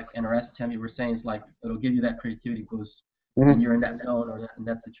ones like NRS, Tim, you were saying it's like it'll give you that creativity boost when you're in that zone or in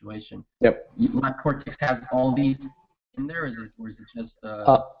that situation. Yep. My Cortex has all these in there, or is it just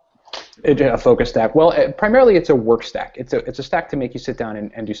a focus stack? Well, primarily it's a work stack. It's a stack to make you sit down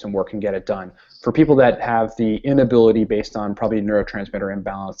and do some work and get it done. For people that have the inability, based on probably neurotransmitter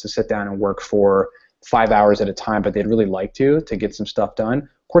imbalance, to sit down and work for 5 hours at a time, but they'd really like to get some stuff done,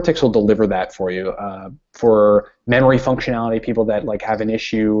 Cortex will deliver that for you. For memory functionality, people that like have an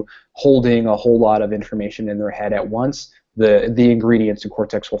issue holding a whole lot of information in their head at once, the ingredients in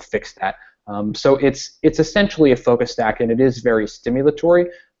Cortex will fix that. So it's essentially a focus stack, and it is very stimulatory.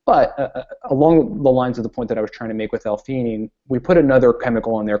 But along the lines of the point that I was trying to make with L-theanine, we put another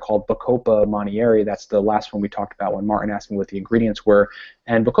chemical in there called Bacopa monnieri. That's the last one we talked about when Martin asked me what the ingredients were.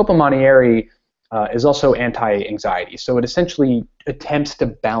 And Bacopa monnieri is also anti-anxiety. So it essentially attempts to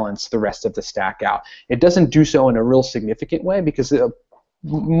balance the rest of the stack out. It doesn't do so in a real significant way, because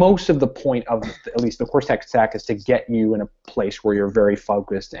most of the point of at least the Cortex stack is to get you in a place where you're very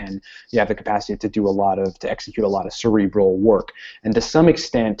focused and you have the capacity to execute a lot of cerebral work. And to some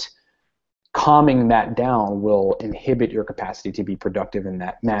extent, calming that down will inhibit your capacity to be productive in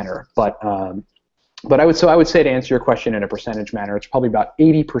that manner. But I would say, to answer your question in a percentage manner, it's probably about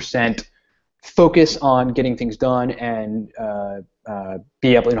 80% focus on getting things done and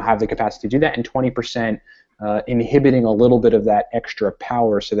be able to have the capacity to do that, and 20% inhibiting a little bit of that extra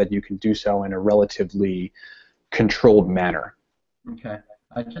power so that you can do so in a relatively controlled manner. Okay.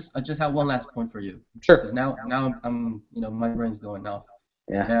 I just have one last point for you. Sure. Now I'm my brain's going off.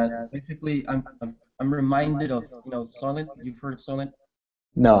 Yeah. And basically I'm reminded of Soylent. You've heard Soylent?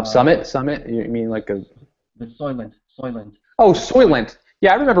 No, Summit. You mean like the Soylent. Oh, Soylent.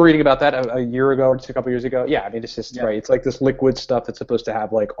 Yeah, I remember reading about that a year ago or just a couple years ago. Yeah, I mean, it's just right. It's like this liquid stuff that's supposed to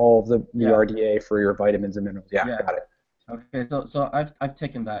have like all of the RDA for your vitamins and minerals. Yeah, got it. Okay, so I've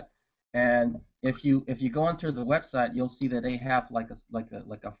taken that, and if you go onto the website, you'll see that they have like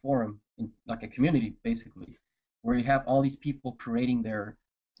a forum, like a community basically, where you have all these people creating their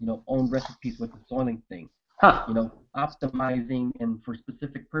own recipes with the Soylent thing. Huh. Optimizing and for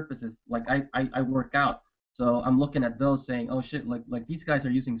specific purposes. Like I work out. So I'm looking at those saying, oh shit, like these guys are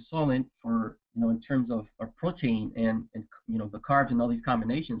using Soylent for in terms of protein and the carbs and all these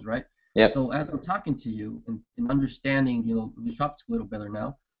combinations, right? Yeah. So as I'm talking to you and understanding the shops a little better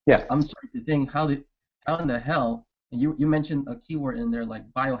now, yeah, I'm starting to think how in the hell, and you mentioned a keyword in there like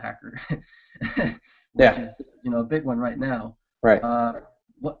biohacker, which is a big one right now. Right.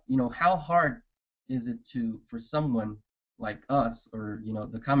 How hard is it for someone like us or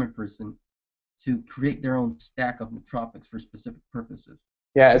the common person to create their own stack of nootropics for specific purposes?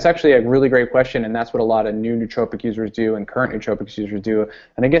 Yeah, it's actually a really great question, and that's what a lot of new nootropic users do and current nootropics users do.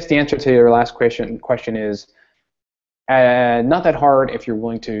 And I guess the answer to your last question is not that hard if you're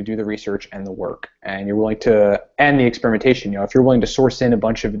willing to do the research and the work, and you're willing to, and the experimentation. If you're willing to source in a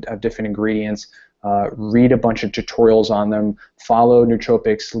bunch of different ingredients, read a bunch of tutorials on them, follow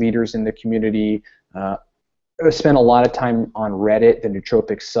nootropics leaders in the community, spend a lot of time on Reddit, the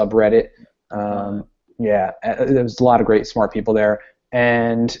nootropics subreddit. There's a lot of great smart people there,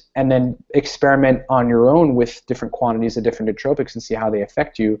 and then experiment on your own with different quantities of different nootropics and see how they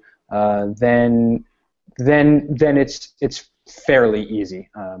affect you. Then it's fairly easy,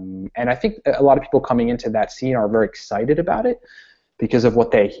 and I think a lot of people coming into that scene are very excited about it because of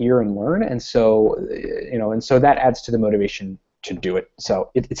what they hear and learn, and so that adds to the motivation to do it. So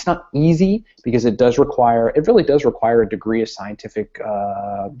it's not easy because it really does require a degree of scientific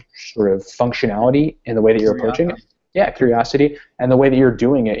sort of functionality in the way that you're approaching it. Yeah, curiosity, and the way that you're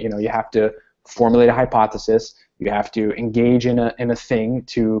doing it. You have to formulate a hypothesis. You have to engage in a thing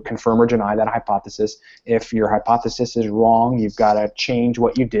to confirm or deny that hypothesis. If your hypothesis is wrong, you've got to change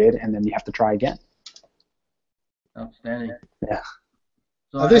what you did, and then you have to try again. Outstanding. Yeah.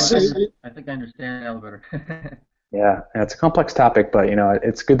 So I think I understand now better. Yeah, it's a complex topic, but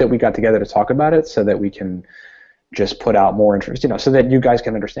it's good that we got together to talk about it so that we can just put out more interest, so that you guys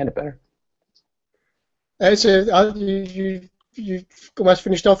can understand it better. You almost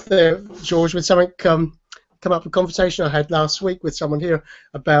finished off there, George, with something come up a conversation I had last week with someone here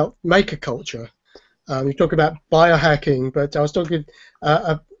about maker culture. You talk about biohacking, but I was talking.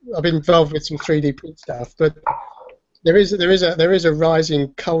 I've been involved with some 3D print stuff, but there is a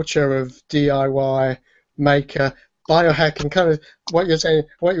rising culture of DIY maker biohacking. Kind of what you're saying,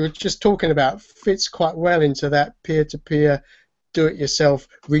 what you were just talking about, fits quite well into that peer-to-peer, do-it-yourself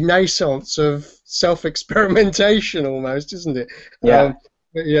renaissance of self-experimentation, almost, isn't it? Yeah.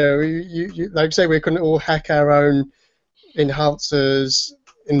 You like I say, we can all hack our own enhancers.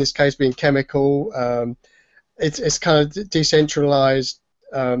 In this case, being chemical. It's kind of decentralized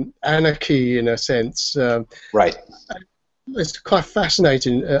anarchy in a sense. Right. It's quite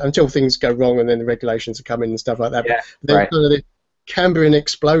fascinating until things go wrong and then the regulations come in and stuff like that. Yeah, but right. Kind of the Cambrian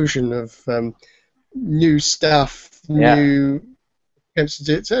explosion of new stuff, new attempts to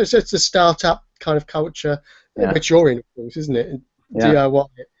do it. So it's a startup kind of culture, which you're in, of course, isn't it? DIY.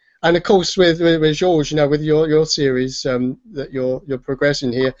 And of course, with George, with your series that you're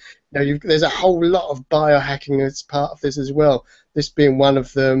progressing here, there's a whole lot of biohacking as part of this as well. This being one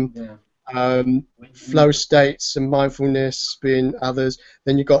of them. Yeah. Flow states and mindfulness being others.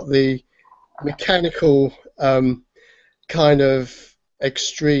 Then you've got the mechanical kind of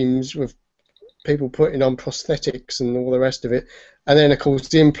extremes with people putting on prosthetics and all the rest of it. And then, of course,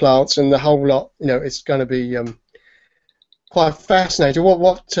 the implants and the whole lot. It's going to be quite fascinating.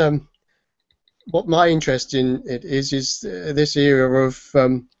 What my interest in it is this era of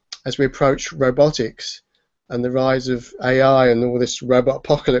as we approach robotics and the rise of AI and all this robot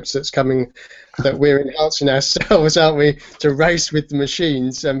apocalypse that's coming, that we're enhancing ourselves, aren't we, to race with the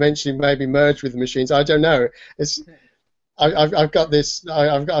machines and eventually maybe merge with the machines. I don't know. I've got this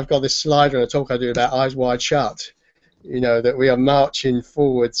slide on a talk I do about eyes wide shut. That we are marching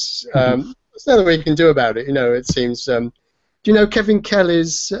forwards. There's nothing we can do about it. It seems. Do you know Kevin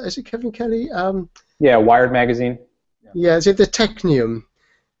Kelly's? Is it Kevin Kelly? Yeah, Wired magazine. Yeah, is it the Technium?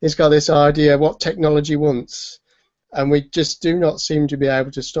 He's got this idea what technology wants, and we just do not seem to be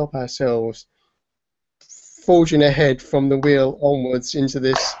able to stop ourselves forging ahead from the wheel onwards into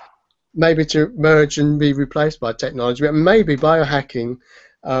this, maybe to merge and be replaced by technology, but maybe biohacking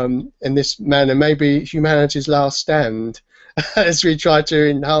in this manner, maybe humanity's last stand as we try to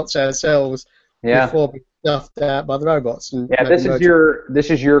enhance ourselves before being stuffed out by the robots. And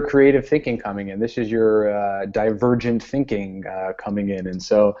this is your creative thinking coming in. This is your divergent thinking coming in, and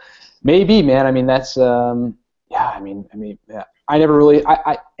so maybe, man. I mean, that's I never really.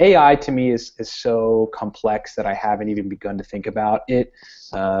 AI to me is so complex that I haven't even begun to think about it.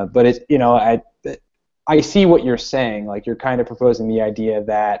 But it's I see what you're saying. Like, you're kind of proposing the idea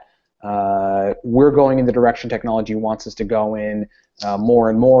that we're going in the direction technology wants us to go in more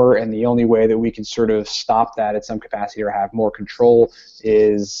and more, and the only way that we can sort of stop that at some capacity or have more control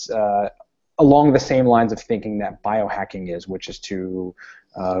is along the same lines of thinking that biohacking is, which is to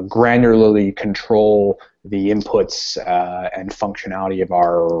granularly control the inputs and functionality of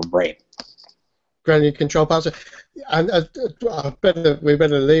our brain. Granular control parts. And we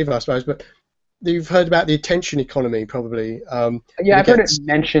better leave, I suppose, but you've heard about the attention economy, probably. Yeah, I've heard it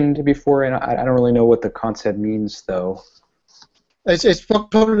mentioned before, and I don't really know what the concept means, though. It's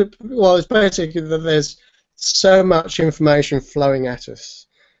probably, well, it's basically that there's so much information flowing at us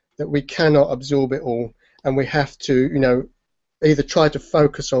that we cannot absorb it all, and we have to, either try to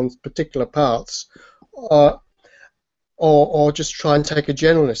focus on particular parts, or just try and take a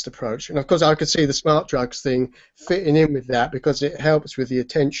generalist approach. And of course, I could see the smart drugs thing fitting in with that, because it helps with the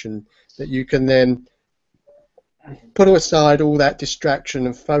attention, that you can then put aside all that distraction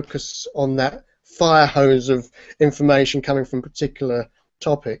and focus on that fire hose of information coming from particular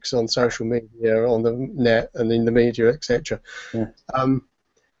topics on social media, on the net, and in the media, etc. Yeah.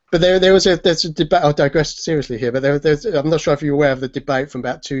 But there's a debate. I'll digress seriously here, but I'm not sure if you're aware of the debate from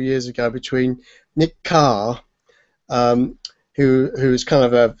about 2 years ago between Nick Carr, who's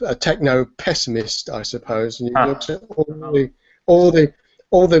kind of a techno pessimist, I suppose, and he looks at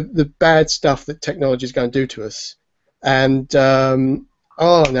all the bad stuff that technology is going to do to us. And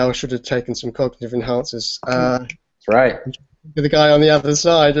oh, now I should have taken some cognitive enhancers. That's right. The guy on the other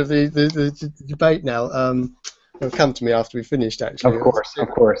side of the debate now. It'll come to me after we finished, actually. Of course.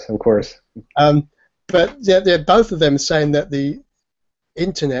 But yeah, both of them saying that the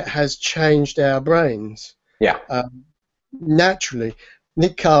internet has changed our brains. Yeah. Naturally.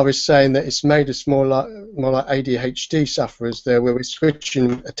 Nick Carr is saying that it's made us more like ADHD sufferers there, where we're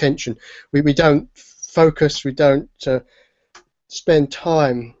switching attention. We don't focus, we don't spend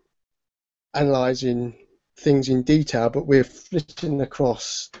time analysing things in detail, but we're flitting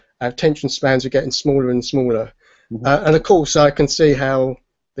across. Our attention spans are getting smaller and smaller. And of course, I can see how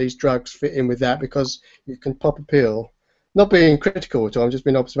these drugs fit in with that, because you can pop a pill, not being critical at all, I'm just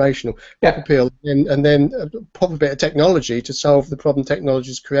being observational, pop a pill and then pop a bit of technology to solve the problem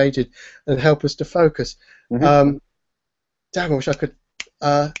technology's created and help us to focus. Damn, I wish I could.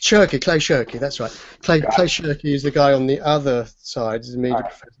 Clay Shirky, that's right. Clay Shirky is the guy on the other side, is the media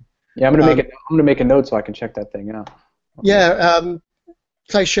professor. Yeah, I'm gonna make a note so I can check that thing out. Yeah,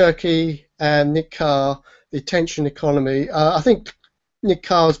 Clay Shirky and Nick Carr, The Attention Economy. I think Nick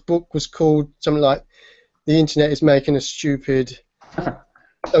Carr's book was called something like The Internet is Making Us Stupid,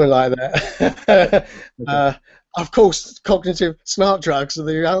 something like that. Of course, cognitive smart drugs are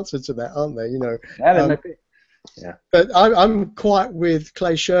the answer to that, aren't they? You know. Yeah, that might be. Yeah. But I'm quite with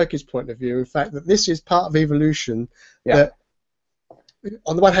Clay Shirky's point of view, in fact, that this is part of evolution. Yeah. That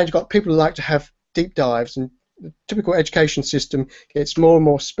on the one hand, you've got people who like to have deep dives, and the typical education system gets more and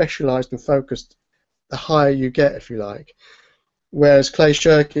more specialised and focused the higher you get, if you like. Whereas Clay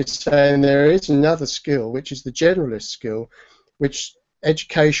Shirky is saying there is another skill, which is the generalist skill, which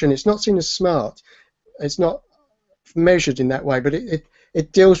education, it's not seen as smart, it's not measured in that way, but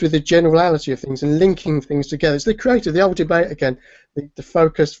it deals with the generality of things and linking things together. It's the creative, the old debate again, the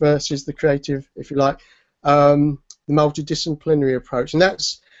focused versus the creative, if you like, the multidisciplinary approach. And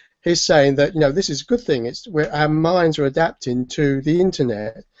that's, he's saying that, you know, this is a good thing. It's where our minds are adapting to the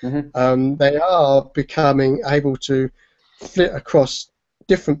internet. They are becoming able to flit across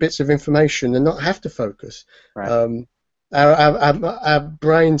different bits of information and not have to focus. Right. Our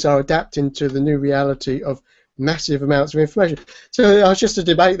brains are adapting to the new reality of massive amounts of information. So I was just a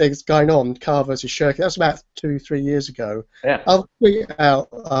debate that's going on, Carr versus Shirky. That was about 2-3 years ago. Yeah. I'll tweet out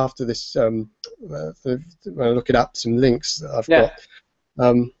after this, when I look it up, some links that I've got.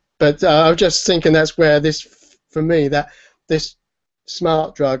 But I was just thinking that's where this, for me, that this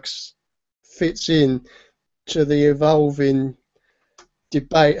smart drugs fits in to the evolving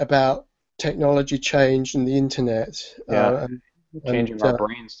debate about technology change and the internet. Changing our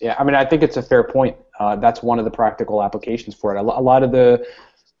brains. Yeah, I mean, I think it's a fair point. That's one of the practical applications for it. A lot of the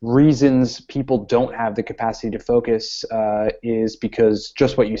reasons people don't have the capacity to focus is because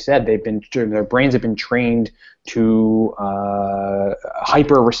just what you said. Their brains have been trained to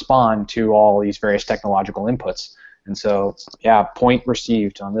hyper respond to all these various technological inputs, and so yeah, point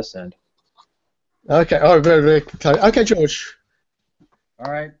received on this end. Okay. Oh, very, very close. Okay, George.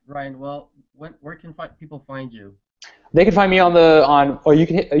 All right, Ryan. Well, where can people find you? They can find me or you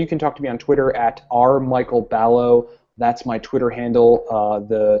can talk to me on Twitter at @rmichaelballow. That's my Twitter handle.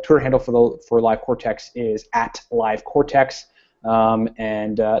 The Twitter handle for Live Cortex is @LiveCortex.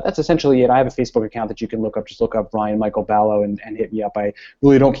 And that's essentially it. I have a Facebook account that you can look up. Just look up Ryan Michael Ballow and hit me up. I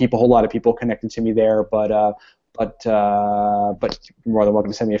really don't keep a whole lot of people connected to me there, but you're more than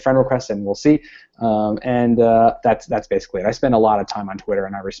welcome to send me a friend request, and we'll see. That's basically it. I spend a lot of time on Twitter,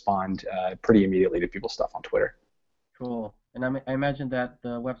 and I respond pretty immediately to people's stuff on Twitter. Cool. And I imagine that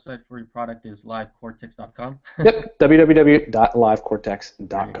the website for your product is livecortex.com? Yep,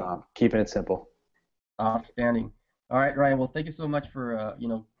 www.livecortex.com. Keeping it simple. Outstanding. All right, Ryan. Well, thank you so much for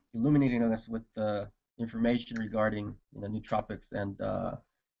illuminating us with information regarding nootropics, and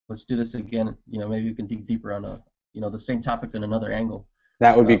let's do this again. Maybe we can dig deeper on the same topic in another angle.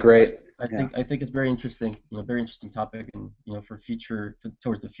 That would be great. I think it's very interesting. Very interesting topic, and for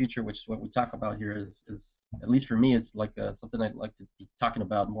towards the future, which is what we talk about here is at least for me, it's like something I'd like to be talking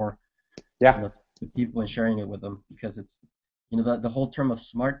about more. Yeah. To people and sharing it with them, because it's the whole term of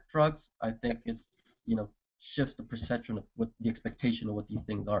smart drugs. I think it's shifts the perception of what the expectation of what these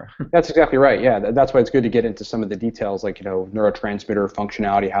things are. That's exactly right. Yeah, that's why it's good to get into some of the details, like neurotransmitter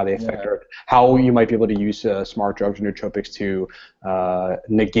functionality, how they affect how you might be able to use smart drugs or nootropics to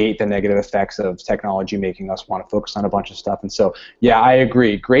negate the negative effects of technology making us want to focus on a bunch of stuff. And so, yeah, I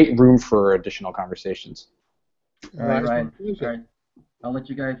agree. Great room for additional conversations. All right, Ryan. All right. I'll let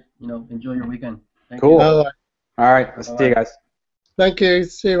you guys, enjoy your weekend. Thank cool. you. All right. Let's see you guys. Thank you.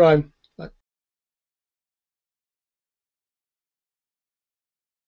 See you, Ryan.